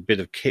because of the bit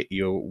of kit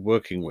you're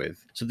working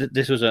with. So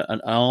this was an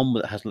arm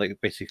that has like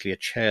basically a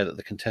chair that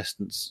the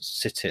contestants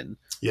sit in.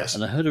 Yes.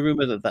 And I heard a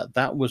rumor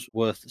that was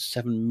worth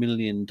 $7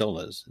 million.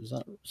 Is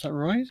that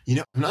right?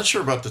 I'm not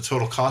sure about the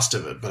total cost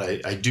of it,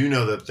 but I do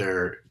know that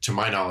there, to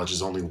my knowledge,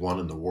 is only one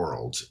in the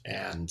world.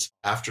 And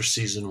after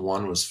season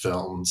 1 was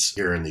filmed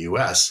here in the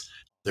US,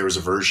 there was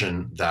a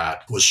version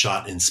that was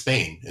shot in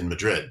Spain, in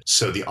Madrid.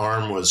 So the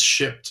arm was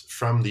shipped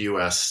from the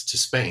US to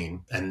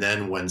Spain. And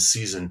then when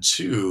season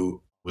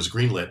 2 was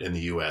greenlit in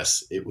the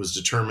US, it was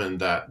determined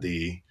that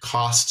the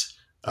cost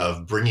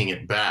of bringing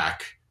it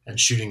back and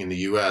shooting in the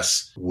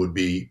US would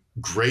be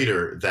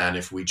greater than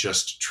if we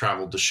just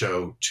traveled the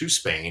show to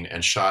Spain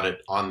and shot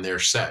it on their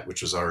set,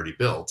 which was already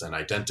built and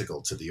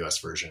identical to the US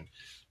version.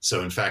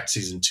 So in fact,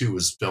 season 2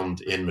 was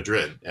filmed in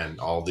Madrid and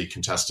all the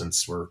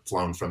contestants were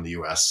flown from the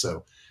US.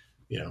 So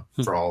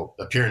for all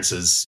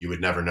appearances, you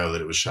would never know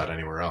that it was shot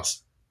anywhere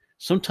else.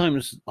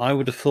 Sometimes I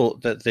would have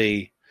thought that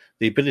the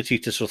ability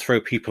to sort of throw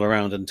people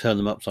around and turn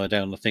them upside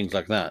down and things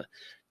like that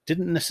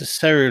didn't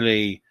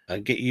necessarily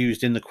get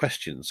used in the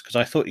questions, because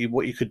I thought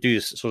what you could do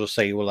is sort of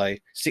say, well,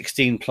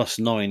 16 plus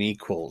 9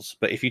 equals,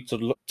 but if you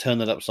sort of turn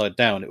that upside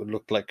down, it would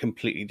look like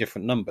completely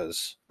different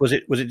numbers. Was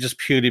it just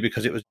purely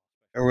because it was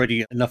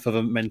already enough of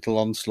a mental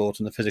onslaught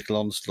and a physical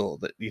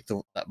onslaught that you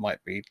thought that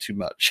might be too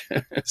much?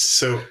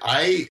 So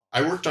I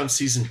worked on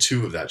season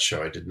 2 of that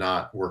show. I did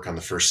not work on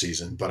the first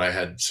season, but I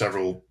had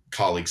several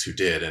colleagues who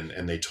did,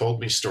 and they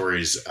told me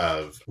stories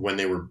of when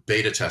they were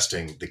beta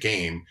testing the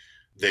game.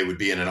 They would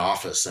be in an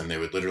office and they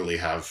would literally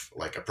have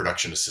like a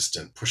production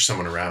assistant push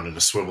someone around in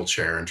a swivel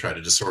chair and try to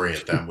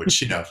disorient them,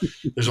 which,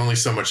 there's only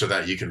so much of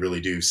that you can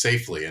really do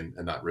safely and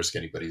not risk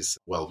anybody's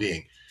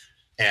well-being.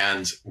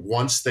 And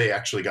once they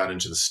actually got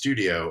into the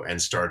studio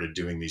and started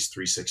doing these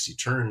 360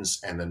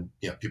 turns, and then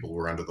people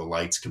were under the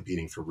lights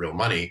competing for real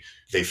money,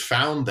 they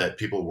found that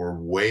people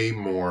were way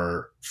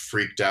more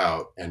freaked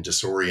out and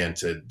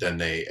disoriented than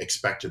they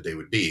expected they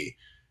would be.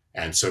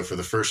 And so for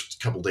the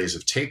first couple days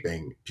of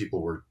taping, people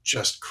were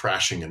just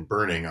crashing and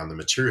burning on the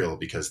material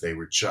because they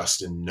were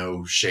just in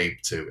no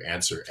shape to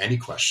answer any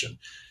question.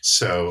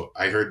 So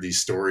I heard these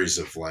stories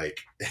of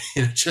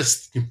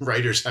just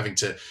writers having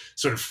to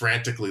sort of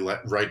frantically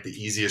write the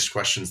easiest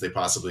questions they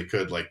possibly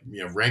could,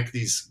 rank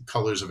these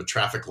colors of a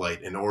traffic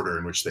light in order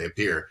in which they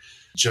appear,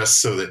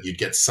 just so that you'd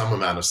get some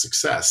amount of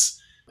success.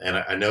 And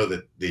I know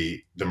that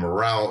the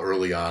morale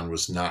early on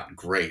was not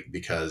great,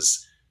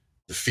 because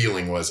the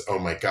feeling was, oh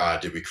my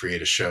God, did we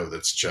create a show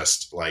that's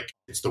just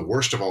it's the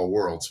worst of all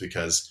worlds,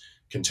 because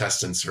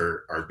contestants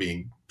are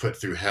being put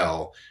through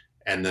hell.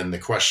 And then the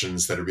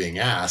questions that are being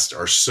asked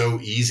are so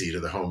easy to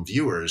the home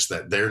viewers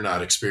that they're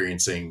not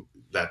experiencing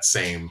that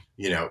same,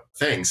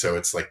 thing. So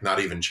it's not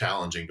even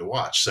challenging to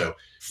watch. So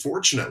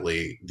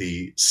fortunately,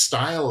 the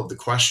style of the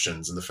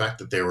questions and the fact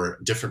that they were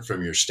different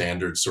from your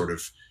standard sort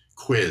of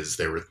quiz,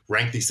 they were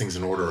rank these things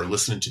in order, or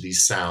listening to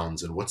these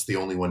sounds, and what's the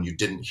only one you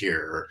didn't hear,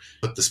 or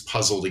put this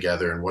puzzle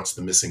together and what's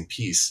the missing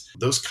piece.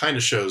 Those kind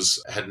of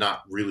shows had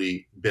not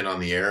really been on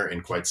the air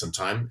in quite some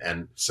time.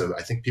 And so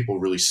I think people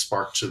really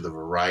sparked to the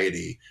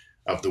variety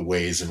of the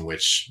ways in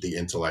which the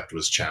intellect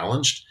was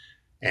challenged.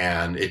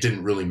 And it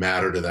didn't really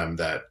matter to them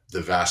that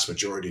the vast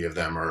majority of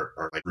them are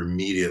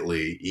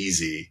immediately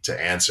easy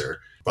to answer.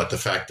 But the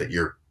fact that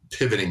you're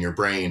pivoting your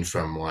brain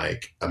from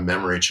a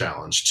memory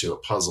challenge to a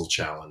puzzle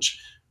challenge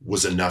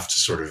was enough to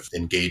sort of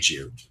engage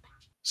you.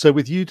 So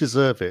with You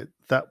Deserve It,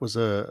 that was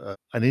an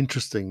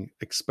interesting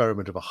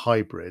experiment of a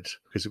hybrid,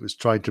 because it was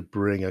trying to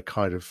bring a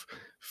kind of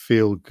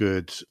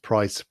feel-good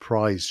prize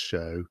surprise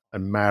show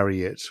and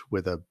marry it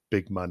with a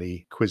big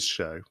money quiz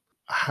show.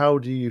 How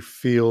do you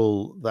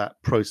feel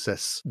that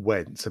process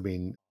went? I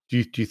mean,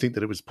 do you think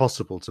that it was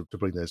possible to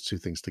bring those two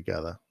things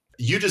together?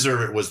 You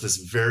Deserve It was this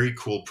very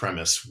cool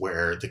premise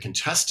where the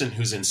contestant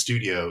who's in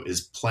studio is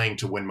playing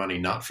to win money,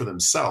 not for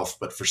themselves,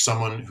 but for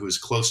someone who is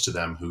close to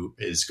them, who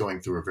is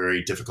going through a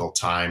very difficult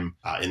time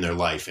in their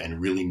life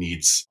and really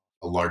needs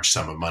a large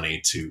sum of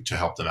money to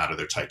help them out of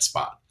their tight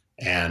spot.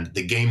 And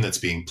the game that's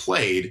being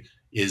played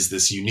is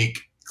this unique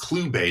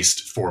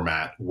clue-based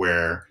format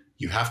where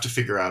you have to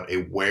figure out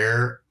a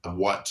where, a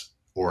what,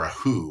 or a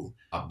who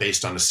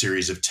based on a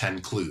series of 10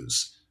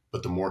 clues.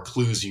 But the more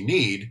clues you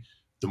need,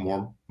 the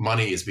more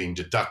money is being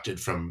deducted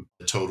from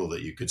the total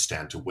that you could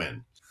stand to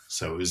win.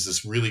 So it was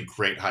this really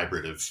great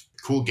hybrid of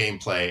cool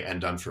gameplay and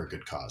done for a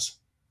good cause.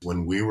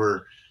 When we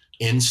were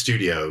in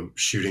studio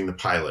shooting the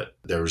pilot,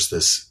 there was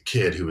this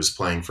kid who was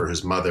playing for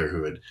his mother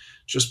who had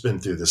just been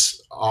through this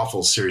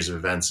awful series of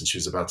events, and she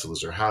was about to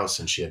lose her house,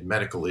 and she had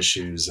medical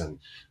issues. And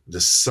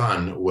the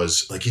son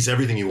was he's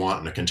everything you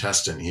want in a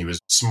contestant. He was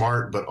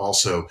smart, but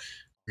also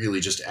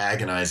really just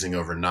agonizing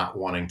over not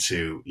wanting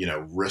to,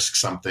 risk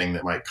something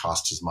that might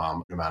cost his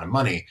mom an amount of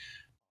money. I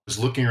was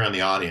looking around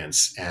the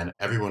audience and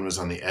everyone was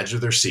on the edge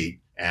of their seat.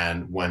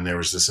 And when there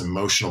was this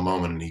emotional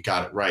moment and he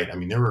got it right, I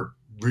mean, there were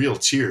real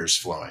tears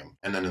flowing.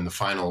 And then in the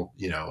final,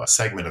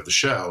 segment of the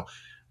show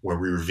where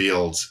we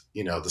revealed,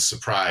 the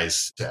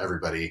surprise to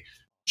everybody,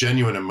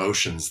 genuine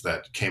emotions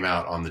that came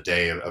out on the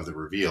day of the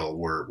reveal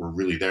were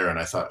really there. And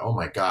I thought, oh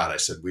my God, I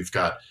said, we've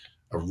got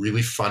a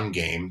really fun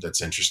game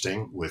that's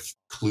interesting with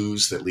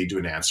clues that lead to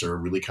an answer, a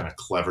really kind of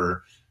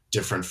clever,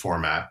 different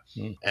format,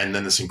 and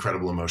then this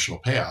incredible emotional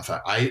payoff.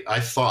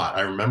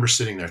 I remember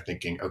sitting there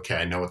thinking, okay,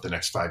 I know what the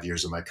next 5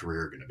 years of my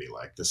career are going to be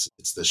like.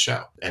 It's this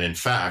show. And in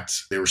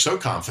fact, they were so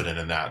confident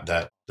in that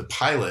the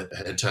pilot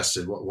had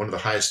tested one of the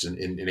highest in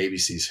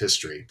ABC's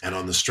history. And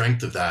on the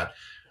strength of that,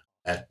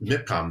 at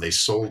MIPCOM, they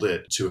sold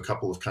it to a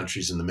couple of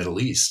countries in the Middle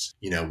East.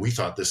 We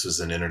thought this was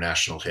an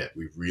international hit.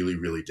 We really,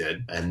 really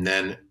did. And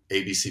then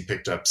ABC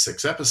picked up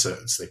 6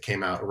 episodes that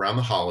came out around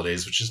the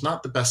holidays, which is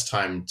not the best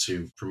time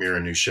to premiere a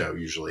new show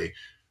usually.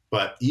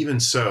 But even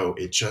so,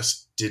 it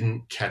just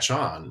didn't catch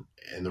on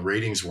and the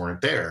ratings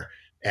weren't there.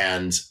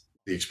 And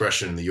the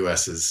expression in the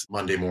US is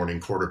Monday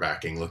morning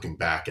quarterbacking, looking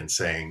back and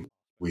saying,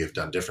 we have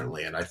done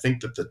differently. And I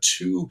think that the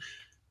two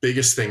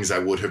biggest things I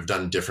would have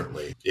done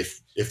differently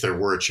if there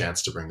were a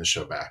chance to bring the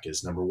show back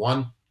is, number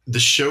one, The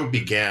show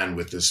began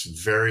with this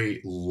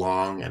very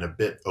long and a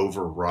bit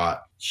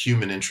overwrought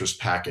human interest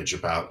package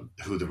about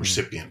who the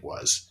recipient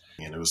was.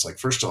 And it was like,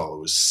 first of all,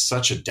 it was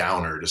such a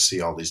downer to see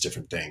all these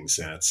different things.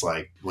 And it's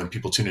like, when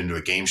people tune into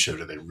a game show,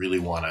 do they really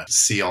want to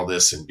see all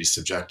this and be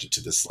subjected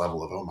to this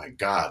level of, oh my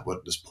God,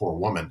 what this poor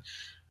woman?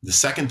 The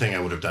second thing I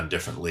would have done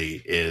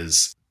differently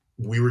is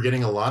we were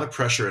getting a lot of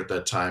pressure at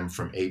that time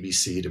from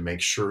ABC to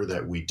make sure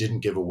that we didn't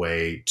give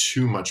away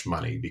too much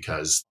money,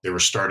 because they were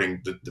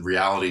starting, the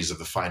realities of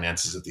the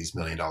finances of these $1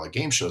 million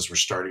game shows were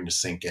starting to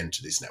sink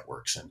into these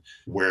networks. And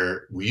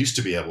where we used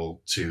to be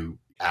able to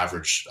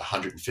average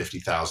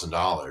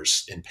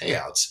 $150,000 in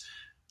payouts,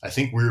 I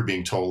think we were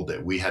being told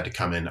that we had to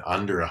come in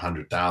under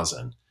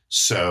 100,000.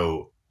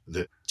 So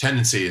the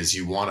tendency is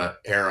you want to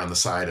err on the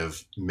side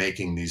of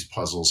making these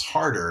puzzles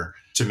harder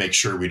to make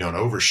sure we don't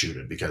overshoot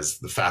it, because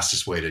the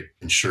fastest way to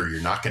ensure you're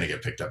not going to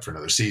get picked up for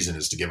another season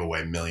is to give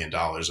away $1 million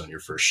on your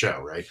first show,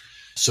 right?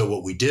 So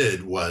what we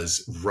did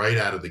was, right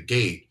out of the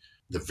gate,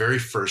 the very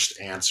first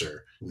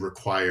answer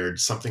required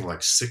something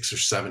like 6 or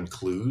 7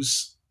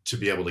 clues to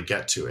be able to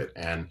get to it.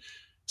 And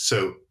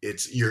so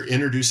you're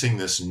introducing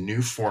this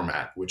new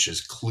format, which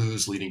is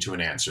clues leading to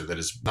an answer, that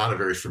is not a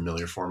very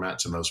familiar format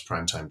to most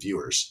primetime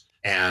viewers.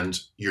 And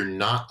you're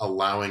not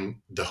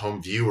allowing the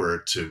home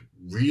viewer to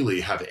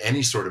really have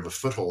any sort of a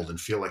foothold and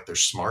feel like they're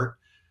smart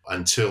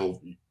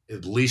until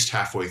at least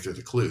halfway through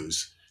the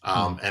clues.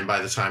 And by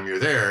the time you're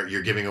there,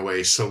 you're giving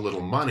away so little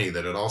money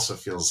that it also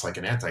feels like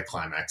an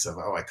anticlimax of,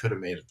 oh, I could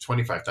have made it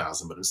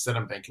 25,000, but instead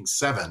I'm banking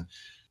 7.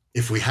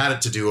 If we had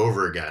it to do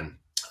over again,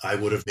 I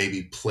would have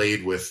maybe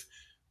played with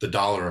the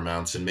dollar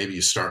amounts, and maybe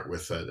you start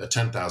with a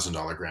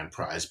 $10,000 grand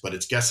prize, but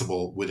it's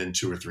guessable within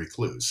 2 or 3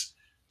 clues.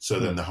 So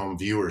then the home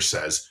viewer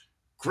says,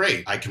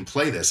 great, I can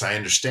play this. I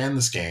understand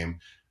this game.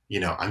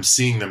 I'm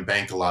seeing them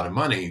bank a lot of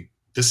money.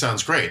 This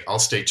sounds great. I'll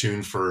stay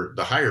tuned for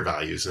the higher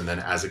values. And then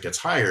as it gets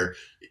higher,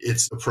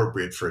 it's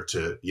appropriate for it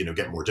to,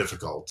 get more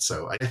difficult.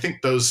 So I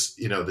think those,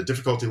 the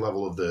difficulty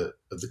level of the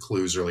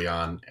clues early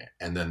on,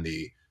 and then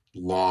the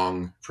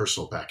long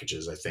personal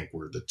packages, I think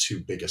were the 2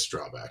 biggest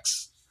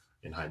drawbacks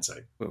in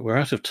hindsight. We're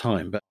out of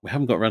time, but we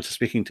haven't got around to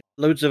speaking to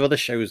loads of other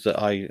shows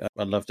that I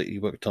love that you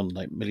worked on,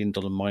 like $1 Million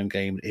Mind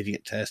Game,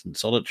 Idiot Test, and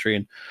Solitary,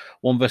 and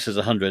 1 vs.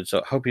 100. So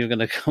I hope you're going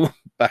to come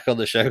back on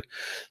the show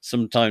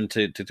sometime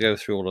to go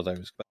through all of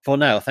those. But for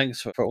now, thanks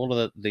for all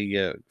of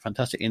the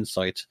fantastic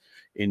insight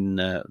in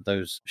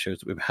those shows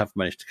that we have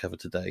managed to cover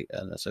today.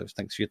 And so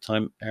thanks for your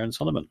time, Aaron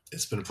Solomon.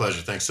 It's been a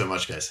pleasure. Thanks so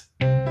much, guys.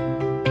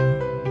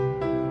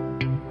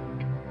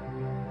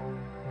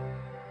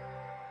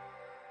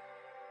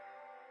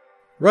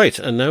 Right,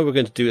 and now we're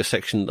going to do a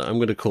section that I'm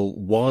going to call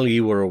While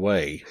You Were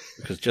Away,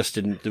 because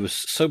Justin, there was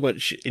so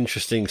much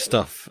interesting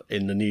stuff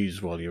in the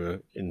news while you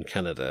were in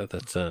Canada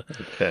that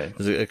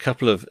there's a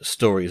couple of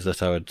stories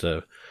that I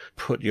would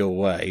put your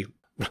way.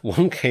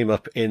 One came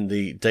up in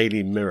the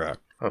Daily Mirror.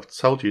 I've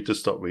told you to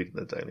stop reading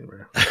the Daily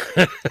Mirror.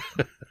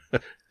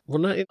 Well,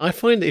 no, I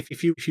find that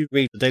if you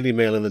read the Daily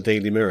Mail and the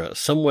Daily Mirror,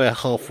 somewhere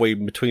halfway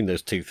between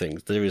those two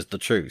things, there is the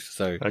truth.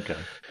 So,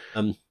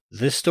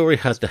 this story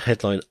has the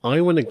headline,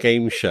 I won a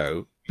game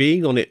show.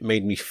 Being on it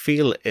made me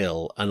feel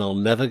ill, and I'll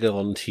never go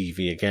on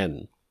TV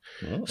again.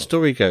 Oh.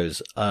 Story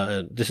goes,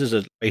 this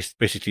is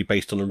basically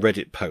based on a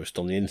Reddit post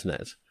on the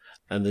internet.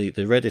 And the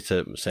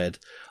Redditor said,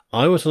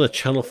 I was on a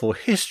Channel 4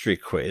 history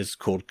quiz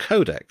called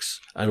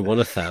Codex and won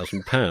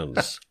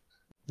 £1,000.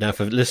 Now,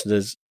 for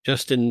listeners,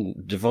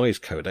 Justin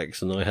devised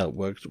Codex and I helped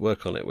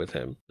work on it with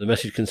him. The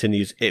message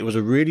continues, it was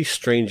a really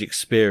strange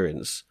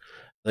experience.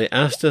 They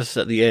asked us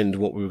at the end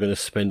what we were going to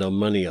spend our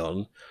money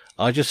on.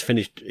 I just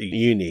finished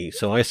uni,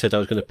 so I said I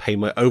was going to pay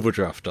my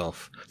overdraft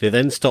off. They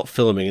then stopped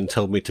filming and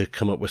told me to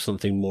come up with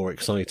something more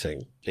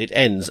exciting. It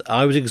ends.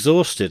 I was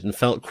exhausted and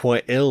felt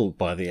quite ill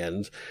by the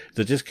end.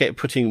 They just kept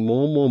putting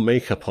more and more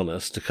makeup on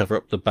us to cover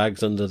up the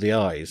bags under the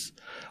eyes.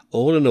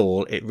 All in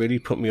all, it really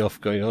put me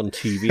off going on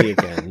TV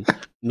again.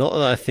 Not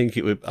that I think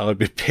I would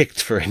be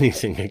picked for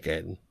anything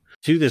again.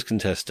 To this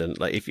contestant,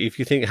 like if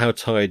you think how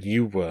tired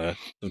you were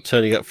of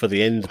turning up for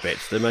the end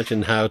bits,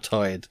 imagine how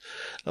tired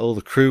all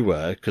the crew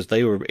were, because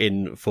they were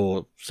in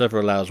for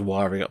several hours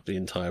wiring up the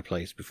entire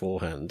place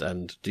beforehand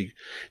and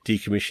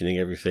decommissioning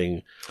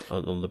everything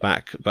on the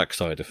back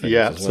side of things.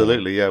 Yeah,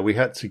 absolutely. Well. Yeah, we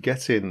had to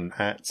get in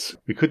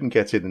we couldn't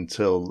get in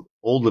until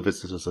all the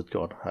visitors had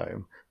gone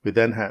home. We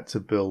then had to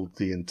build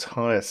the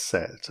entire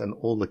set and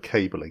all the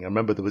cabling. I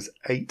remember there was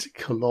 8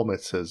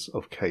 kilometers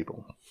of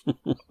cable.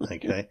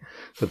 Okay,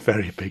 it's a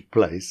very big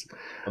place.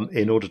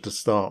 In order to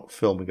start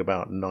filming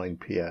about 9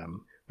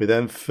 p.m. We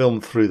then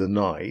filmed through the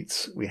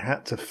night. We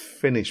had to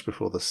finish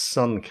before the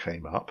sun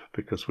came up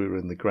because we were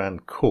in the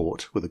Grand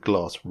Court with a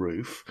glass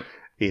roof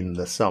in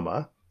the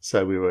summer.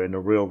 So we were in a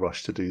real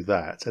rush to do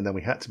that. And then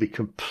we had to be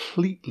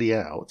completely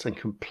out and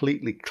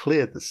completely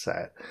cleared the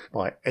set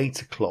by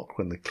 8 o'clock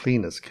when the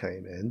cleaners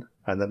came in.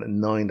 And then at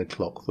 9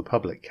 o'clock, the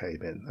public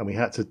came in. And we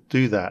had to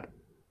do that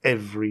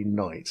every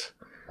night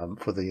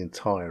for the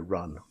entire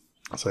run.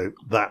 So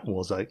that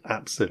was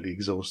absolutely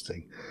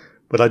exhausting.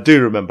 But I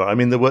do remember, I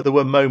mean, there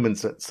were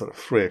moments at sort of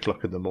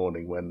 3:00 in the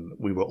morning when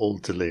we were all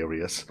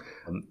delirious.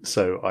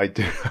 So I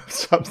do have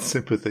some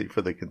sympathy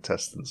for the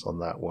contestants on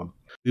that one.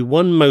 We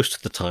won most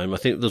of the time. I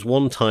think there's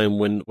one time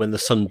when the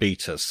sun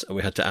beat us and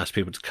we had to ask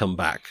people to come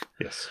back.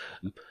 Yes.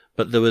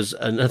 But there was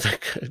another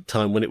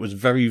time when it was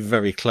very,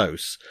 very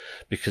close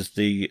because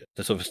the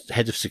sort of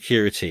head of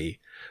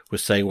security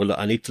was saying, well, look,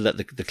 I need to let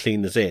the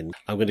cleaners in.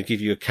 I'm going to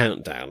give you a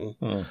countdown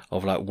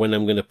of like when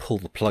I'm going to pull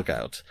the plug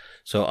out.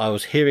 So I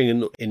was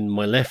hearing in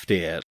my left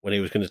ear when he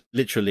was going to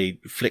literally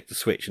flick the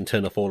switch and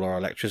turn off all our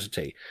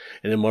electricity.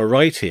 And in my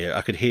right ear,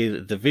 I could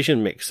hear the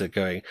vision mixer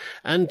going,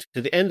 and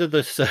to the end of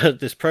this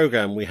this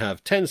program, we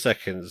have 10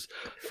 seconds,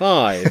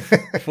 5,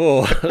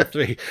 4,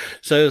 3.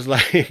 So it was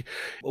like,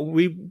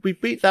 we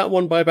beat that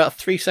one by about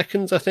 3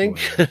 seconds, I think.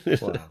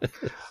 Wow.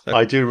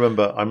 I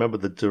remember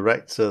the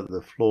director,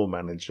 the floor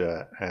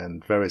manager,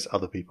 and various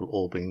other people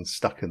all being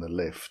stuck in the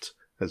lift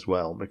as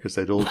well, because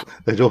they'd all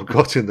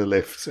got in the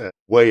lift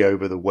way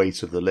over the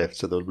weight of the lift,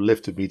 so the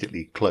lift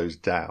immediately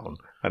closed down,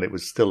 and it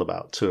was still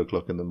about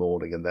 2:00 in the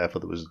morning, and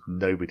therefore there was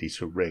nobody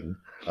to ring.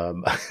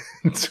 And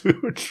we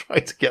were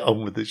trying to get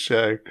on with the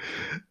show,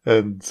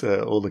 and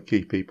all the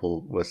key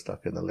people were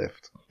stuck in the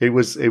lift. It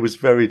was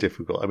very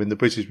difficult. I mean, the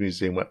British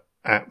Museum were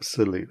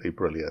absolutely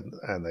brilliant,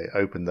 and they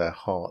opened their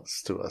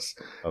hearts to us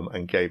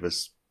and gave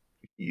us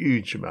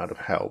huge amount of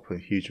help and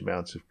huge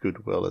amount of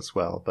goodwill as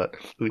well. But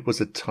it was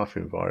a tough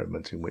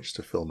environment in which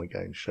to film a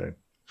game show.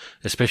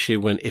 Especially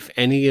when, if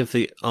any of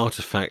the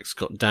artifacts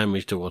got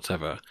damaged or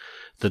whatever,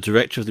 the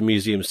director of the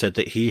museum said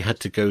that he had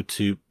to go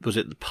to, was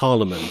it the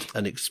Parliament,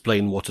 and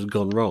explain what had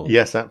gone wrong?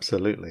 Yes,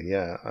 absolutely.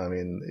 Yeah. I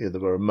mean, there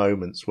were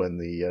moments when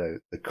the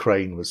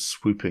crane was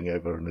swooping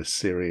over an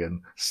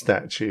Assyrian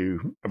statue.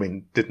 I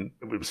mean, it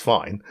was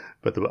fine,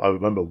 but I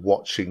remember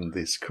watching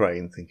this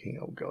crane thinking,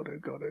 oh God, oh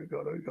God, oh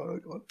God, oh God, oh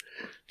God.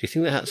 Do you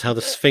think that's how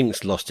the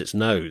Sphinx lost its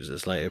nose?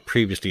 It's like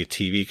previously a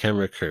TV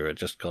camera crew had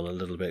just gone a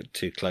little bit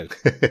too close.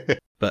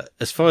 But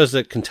as far as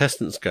the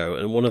contestants go,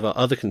 and one of our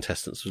other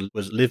contestants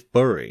was Liv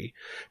Burry,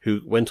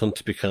 who went on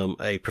to become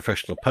a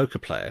professional poker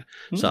player.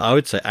 So I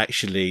would say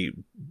actually,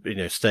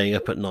 staying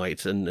up at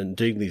night and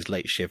doing these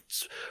late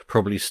shifts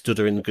probably stood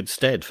her in good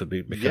stead for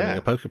becoming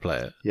a poker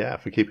player. Yeah,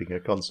 for keeping her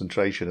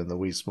concentration in the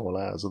wee small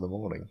hours of the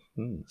morning.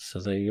 So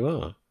there you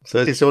are.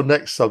 So is your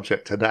next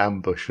subject an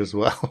ambush as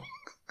well?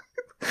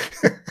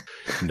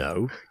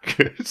 No.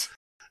 Good.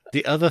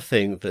 The other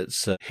thing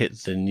that's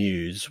hit the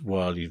news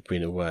while you've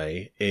been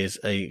away is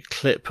a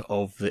clip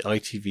of the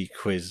ITV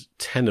quiz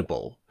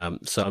Tenable.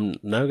 So I'm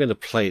now going to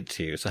play it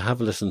to you. So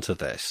have a listen to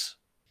this.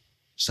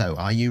 So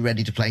are you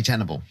ready to play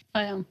Tenable?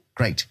 I am.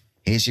 Great.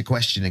 Here's your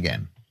question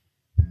again.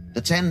 The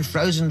 10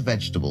 frozen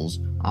vegetables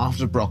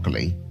after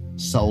broccoli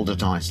sold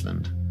at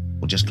Iceland.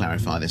 We'll just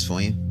clarify this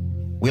for you.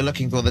 We're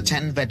looking for the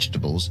 10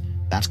 vegetables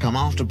that come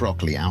after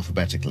broccoli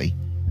alphabetically,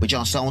 which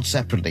are sold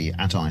separately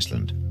at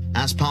Iceland,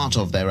 as part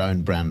of their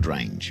own brand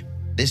range.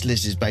 This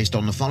list is based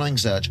on the following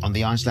search on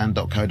the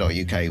iceland.co.uk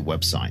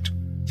website.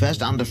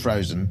 First under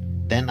frozen,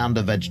 then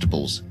under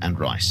vegetables and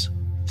rice.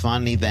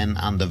 Finally then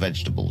under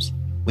vegetables.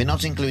 We're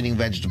not including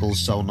vegetables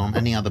sold on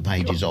any other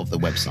pages of the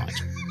website.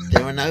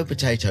 There are no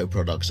potato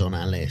products on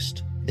our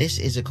list. This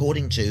is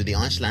according to the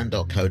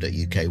iceland.co.uk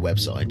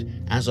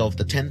website as of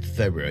the 10th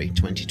February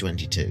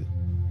 2022.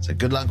 So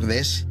good luck with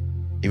this.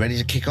 You ready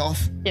to kick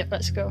off? Yep,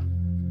 let's go.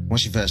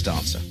 What's your first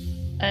answer?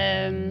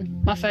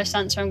 My first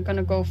answer I'm going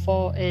to go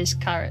for is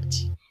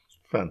carrots.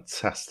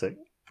 Fantastic.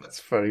 That's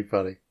very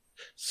funny.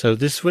 So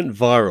this went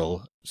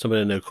viral.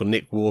 Someone I know called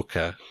Nick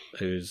Walker,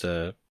 who's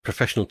a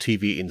professional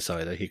TV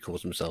insider, he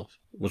calls himself,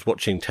 was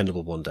watching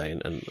Tenable one day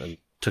and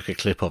took a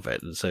clip of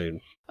it. And so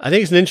I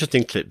think it's an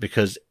interesting clip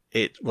because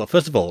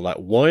first of all, like,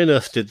 why on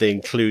earth did they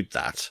include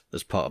that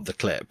as part of the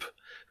clip?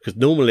 Because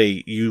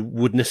normally you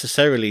would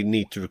necessarily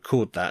need to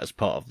record that as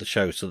part of the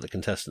show so the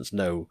contestants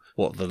know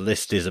what the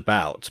list is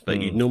about.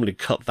 But you'd normally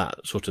cut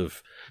that sort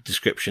of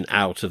description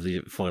out of the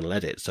final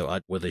edit.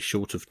 So were they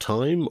short of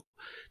time?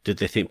 Did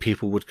they think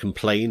people would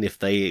complain if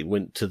they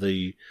went to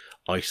the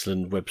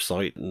Iceland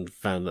website and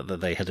found that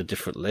they had a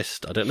different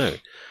list? I don't know.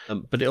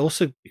 But it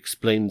also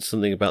explains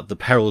something about the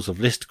perils of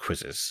list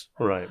quizzes.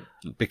 Right.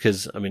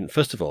 Because, I mean,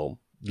 first of all,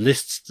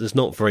 lists, there's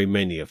not very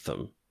many of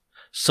them.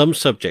 Some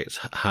subjects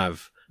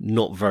have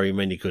not very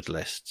many good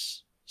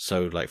lists.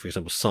 So, like, for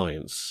example,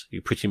 science,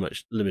 you're pretty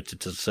much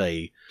limited to,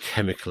 say,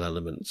 chemical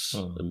elements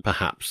and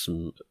perhaps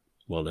some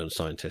well-known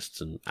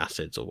scientists and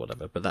acids or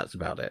whatever, but that's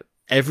about it.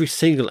 Every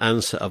single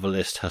answer of a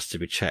list has to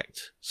be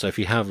checked. So if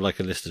you have,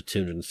 like, a list of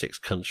 206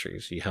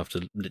 countries, you have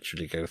to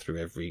literally go through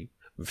every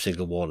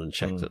single one and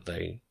check that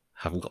they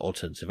haven't got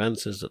alternative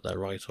answers, that they're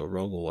right or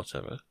wrong or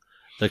whatever.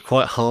 They're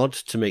quite hard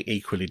to make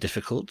equally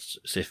difficult.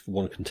 So if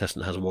one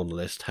contestant has one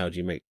list, how do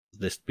you make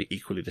this be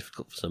equally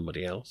difficult for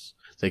somebody else?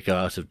 They go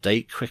out of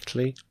date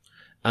quickly.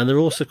 And they're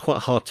also quite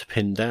hard to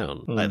pin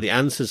down. Like the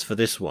answers for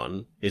this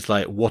one is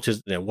like, what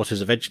is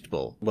a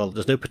vegetable? Well,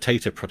 there's no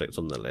potato product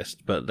on the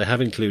list, but they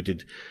have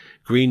included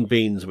green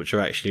beans, which are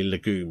actually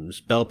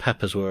legumes. Bell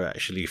peppers were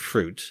actually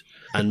fruit.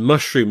 And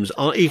mushrooms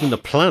aren't even a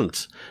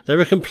plant. They're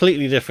a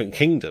completely different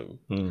kingdom.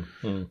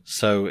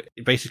 So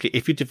basically,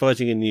 if you're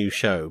devising a new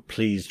show,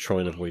 please try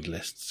and avoid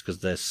lists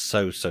because they're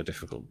so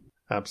difficult.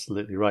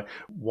 Absolutely right.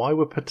 Why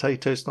were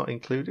potatoes not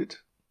included?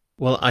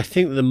 Well, I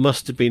think there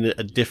must have been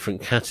a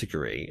different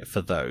category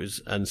for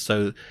those. And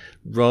so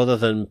rather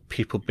than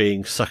people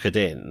being suckered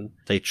in,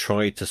 they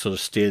tried to sort of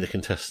steer the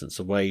contestants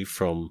away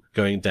from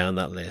going down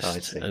that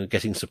list and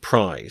getting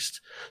surprised.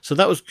 So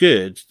that was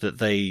good that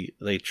they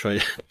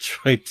tried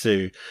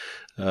to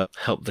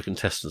help the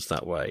contestants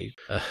that way.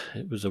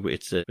 It's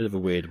a bit of a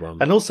weird one.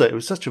 And also, it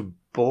was such a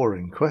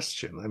boring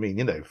question. I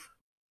mean,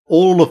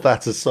 all of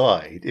that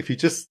aside,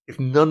 if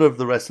none of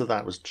the rest of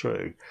that was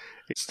true,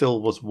 it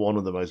still was one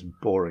of the most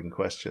boring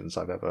questions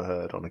I've ever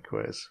heard on a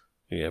quiz.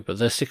 Yeah, but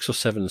there's 6 or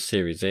 7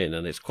 series in,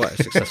 and it's quite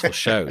a successful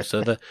show.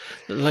 So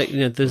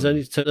there's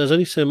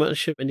only so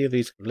much of any of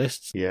these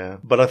lists. Yeah,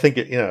 but I think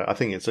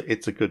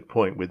it's a good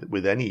point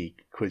with any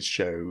quiz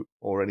show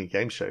or any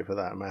game show for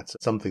that matter.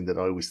 Something that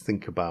I always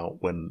think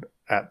about when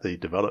at the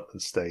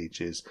development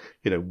stage is,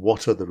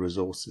 what are the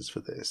resources for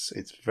this?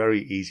 It's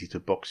very easy to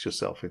box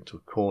yourself into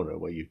a corner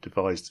where you've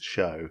devised a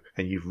show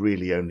and you've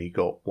really only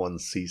got one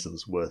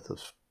season's worth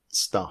of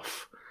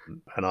stuff.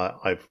 And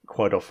I've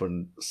quite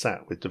often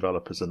sat with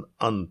developers and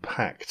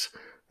unpacked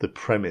the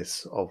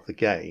premise of the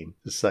game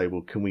to say,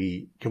 well, can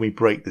we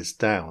break this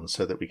down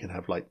so that we can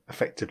have like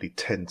effectively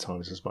 10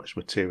 times as much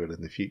material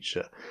in the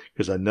future?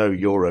 Because I know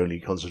you're only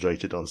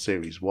concentrated on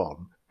series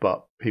 1,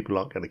 but people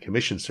aren't going to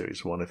commission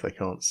series 1 if they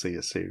can't see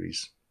a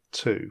series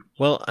 2.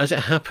 Well, as it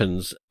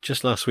happens,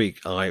 just last week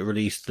I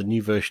released the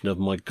new version of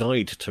my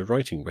guide to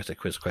writing better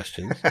quiz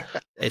questions.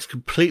 It's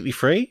completely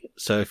free,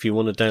 so if you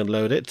want to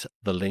download it,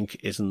 the link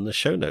is in the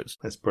show notes.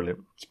 That's brilliant.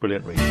 It's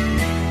brilliant reading.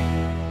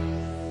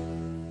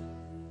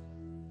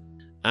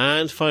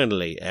 And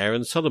finally,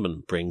 Aaron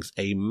Solomon brings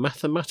a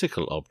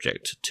mathematical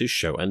object to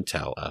show and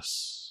tell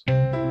us.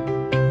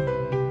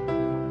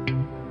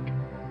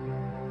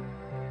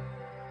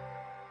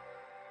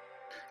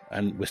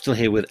 And we're still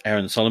here with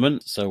Aaron Solomon.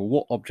 So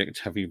what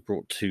object have you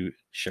brought to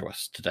show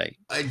us today?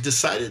 I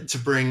decided to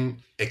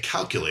bring a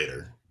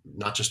calculator,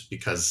 not just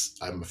because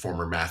I'm a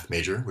former math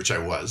major, which I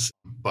was,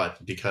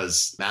 but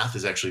because math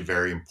is actually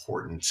very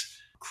important,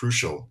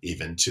 crucial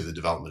even to the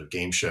development of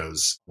game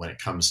shows when it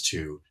comes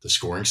to the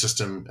scoring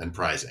system and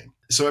prizing.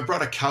 So I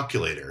brought a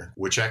calculator,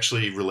 which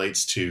actually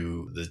relates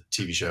to the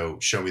TV show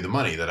Show Me the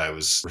Money that I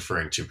was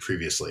referring to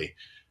previously.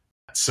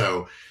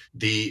 So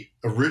the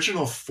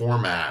original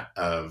format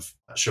of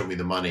Show Me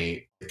the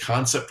Money, the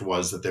concept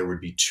was that there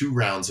would be 2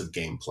 rounds of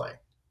gameplay.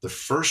 The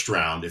first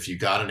round, if you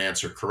got an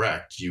answer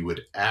correct, you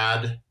would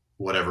add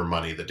whatever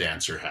money the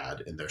dancer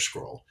had in their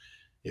scroll.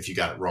 If you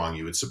got it wrong,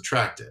 you would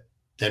subtract it.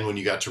 Then when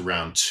you got to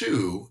round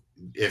 2,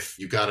 if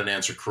you got an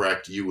answer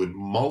correct, you would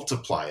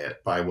multiply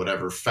it by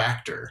whatever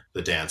factor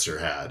the dancer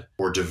had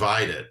or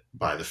divide it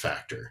by the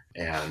factor.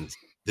 And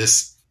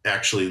this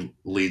actually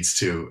leads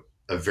to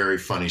a very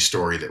funny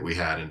story that we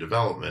had in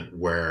development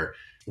where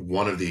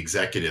one of the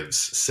executives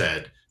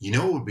said,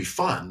 what would be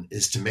fun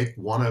is to make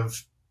one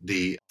of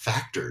the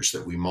factors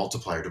that we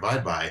multiply or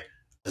divide by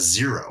a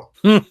 0.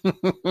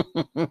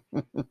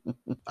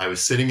 I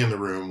was sitting in the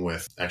room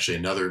with actually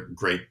another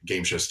great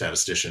game show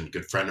statistician,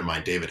 good friend of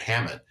mine, David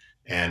Hammett.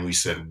 And we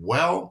said,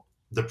 well,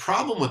 the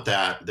problem with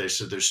that, they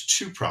said there's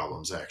 2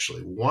 problems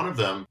actually. One of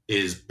them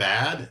is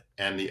bad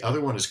and the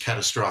other one is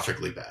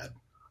catastrophically bad.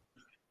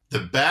 The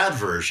bad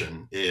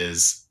version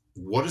is,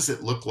 what does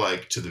it look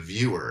like to the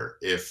viewer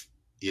if,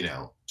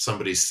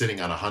 somebody's sitting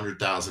on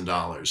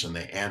 $100,000 and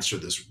they answer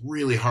this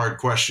really hard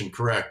question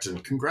correct,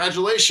 and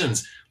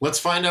congratulations, let's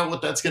find out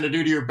what that's going to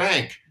do to your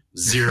bank.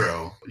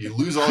 0. You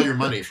lose all your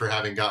money for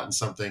having gotten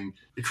something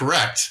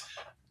correct.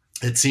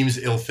 It seems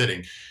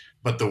ill-fitting.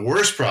 But the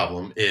worst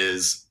problem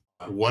is,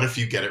 what if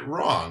you get it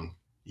wrong?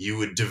 You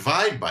would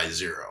divide by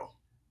 0.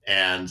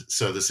 And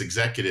so this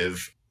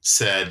executive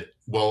said,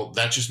 well,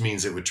 that just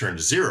means it would turn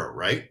to 0,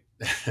 right?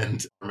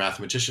 And our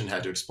mathematician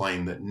had to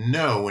explain that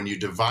no, when you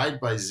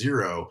divide by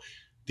 0,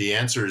 the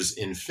answer is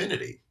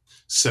infinity.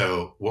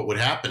 So what would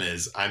happen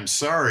is, I'm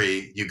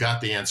sorry, you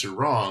got the answer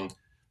wrong,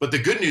 but the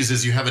good news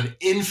is you have an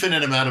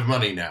infinite amount of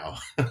money now.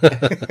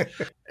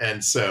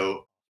 And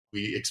so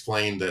we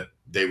explained that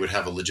they would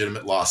have a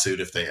legitimate lawsuit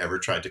if they ever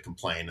tried to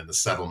complain, and the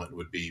settlement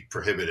would be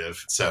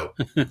prohibitive. So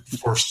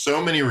for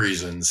so many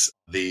reasons,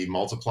 the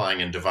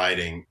multiplying and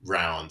dividing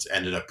rounds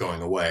ended up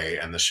going away,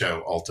 and the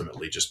show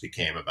ultimately just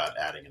became about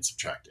adding and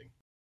subtracting.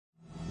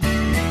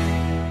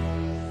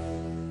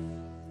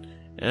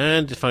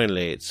 And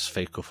finally, it's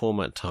fake or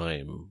format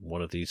time.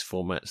 One of these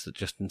formats that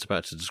Justin's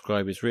about to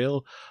describe is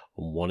real,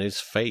 and one is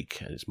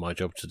fake, and it's my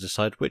job to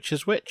decide which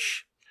is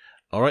which.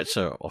 All right,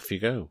 so off you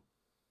go.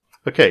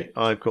 Okay,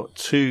 I've got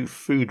 2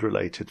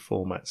 food-related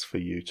formats for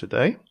you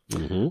today.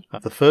 Mm-hmm.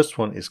 The first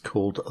one is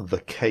called The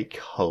Cake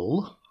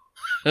Hull,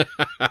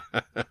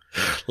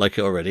 Like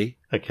it already.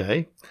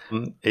 Okay.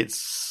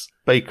 It's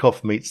Bake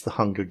Off meets the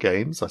Hunger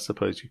Games, I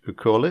suppose you could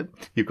call it.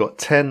 You've got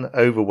 10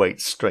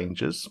 overweight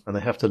strangers, and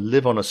they have to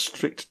live on a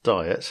strict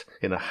diet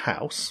in a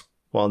house,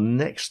 while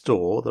next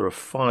door there are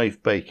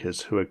 5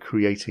 bakers who are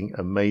creating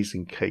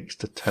amazing cakes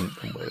to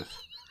tempt them with.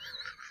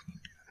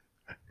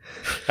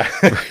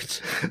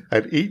 Right.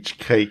 And each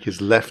cake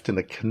is left in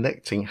a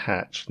connecting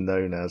hatch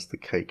known as the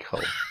cake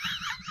hole.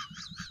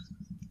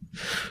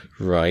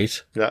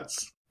 Right.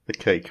 That's the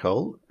cake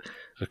hole.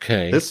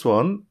 Okay. This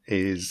one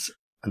is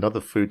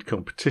another food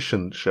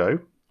competition show,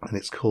 and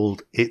it's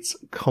called It's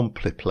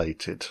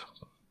Compliplated.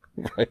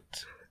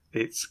 Right.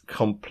 It's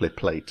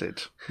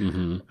Compliplated.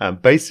 Mm-hmm.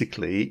 And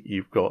basically,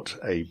 you've got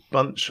a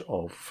bunch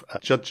of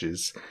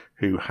judges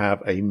who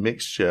have a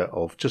mixture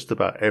of just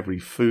about every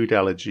food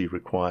allergy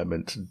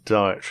requirement,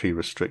 dietary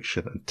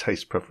restriction, and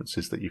taste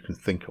preferences that you can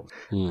think of.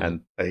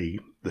 And the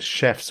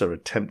chefs are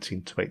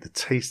attempting to make the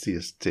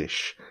tastiest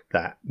dish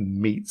that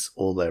meets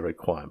all their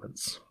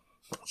requirements.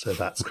 So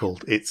that's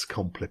called It's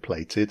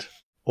Compliplated,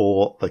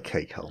 or the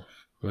cake hole.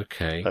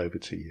 Okay. Over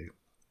to you.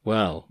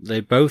 Well,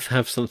 they both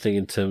have something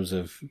in terms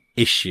of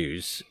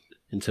issues,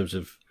 in terms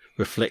of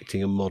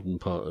reflecting a modern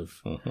part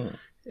of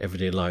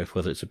everyday life,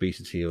 whether it's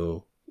obesity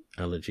or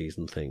allergies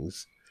and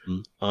things.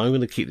 I'm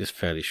going to keep this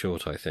fairly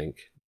short, I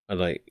think.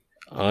 I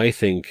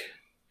think,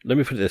 let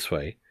me put it this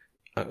way.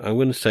 I'm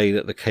going to say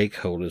that the cake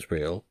hole is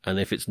real, and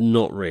if it's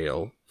not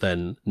real,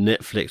 then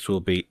Netflix will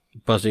be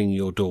buzzing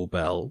your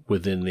doorbell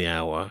within the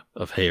hour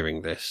of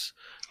hearing this,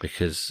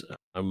 because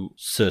I'm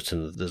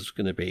certain that there's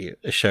going to be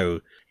a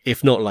show,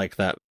 if not like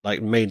that,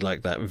 like made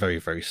like that very,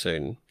 very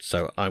soon.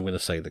 So I'm going to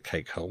say the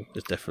cake hole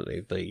is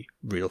definitely the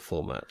real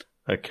format.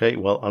 Okay,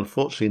 well,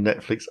 unfortunately,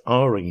 Netflix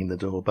are ringing the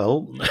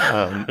doorbell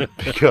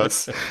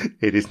because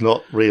it is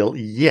not real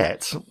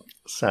yet,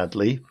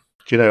 sadly.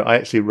 Do you know, I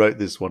actually wrote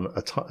this one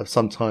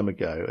some time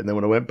ago, and then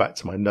when I went back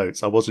to my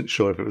notes, I wasn't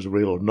sure if it was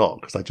real or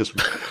not, because I just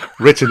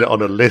written it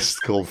on a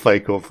list called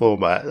Fake or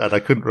Format, and I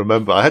couldn't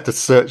remember. I had to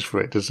search for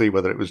it to see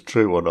whether it was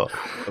true or not.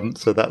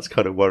 So that's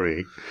kind of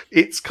worrying.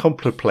 It's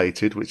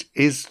Compliplated, which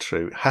is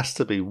true. It has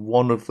to be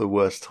one of the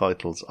worst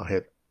titles I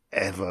have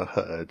ever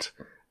heard.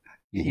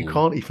 You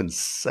can't even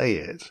say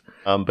it.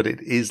 But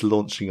it is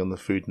launching on the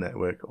Food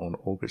Network on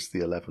August the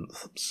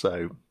 11th.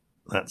 So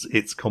that's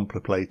It's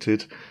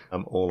Compliplated.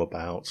 I'm all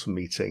about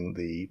meeting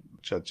the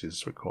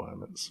judges'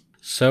 requirements.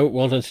 So,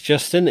 well done to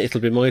Justin.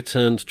 It'll be my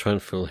turn to try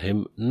and fill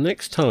him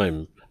next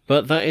time.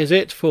 But that is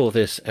it for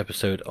this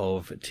episode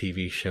of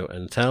TV Show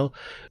and Tell.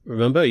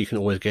 Remember, you can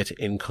always get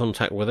in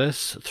contact with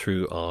us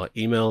through our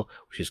email,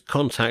 which is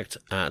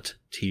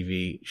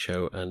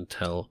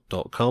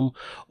contact@tvshowandtell.com,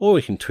 or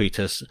you can tweet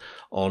us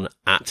on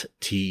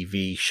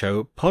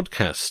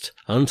 @TVShowPodcast.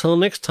 Until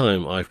next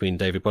time, I've been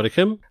David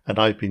Bodicum. And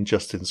I've been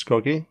Justin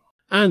Scroggy.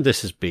 And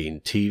this has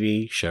been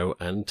TV Show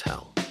and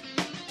Tell.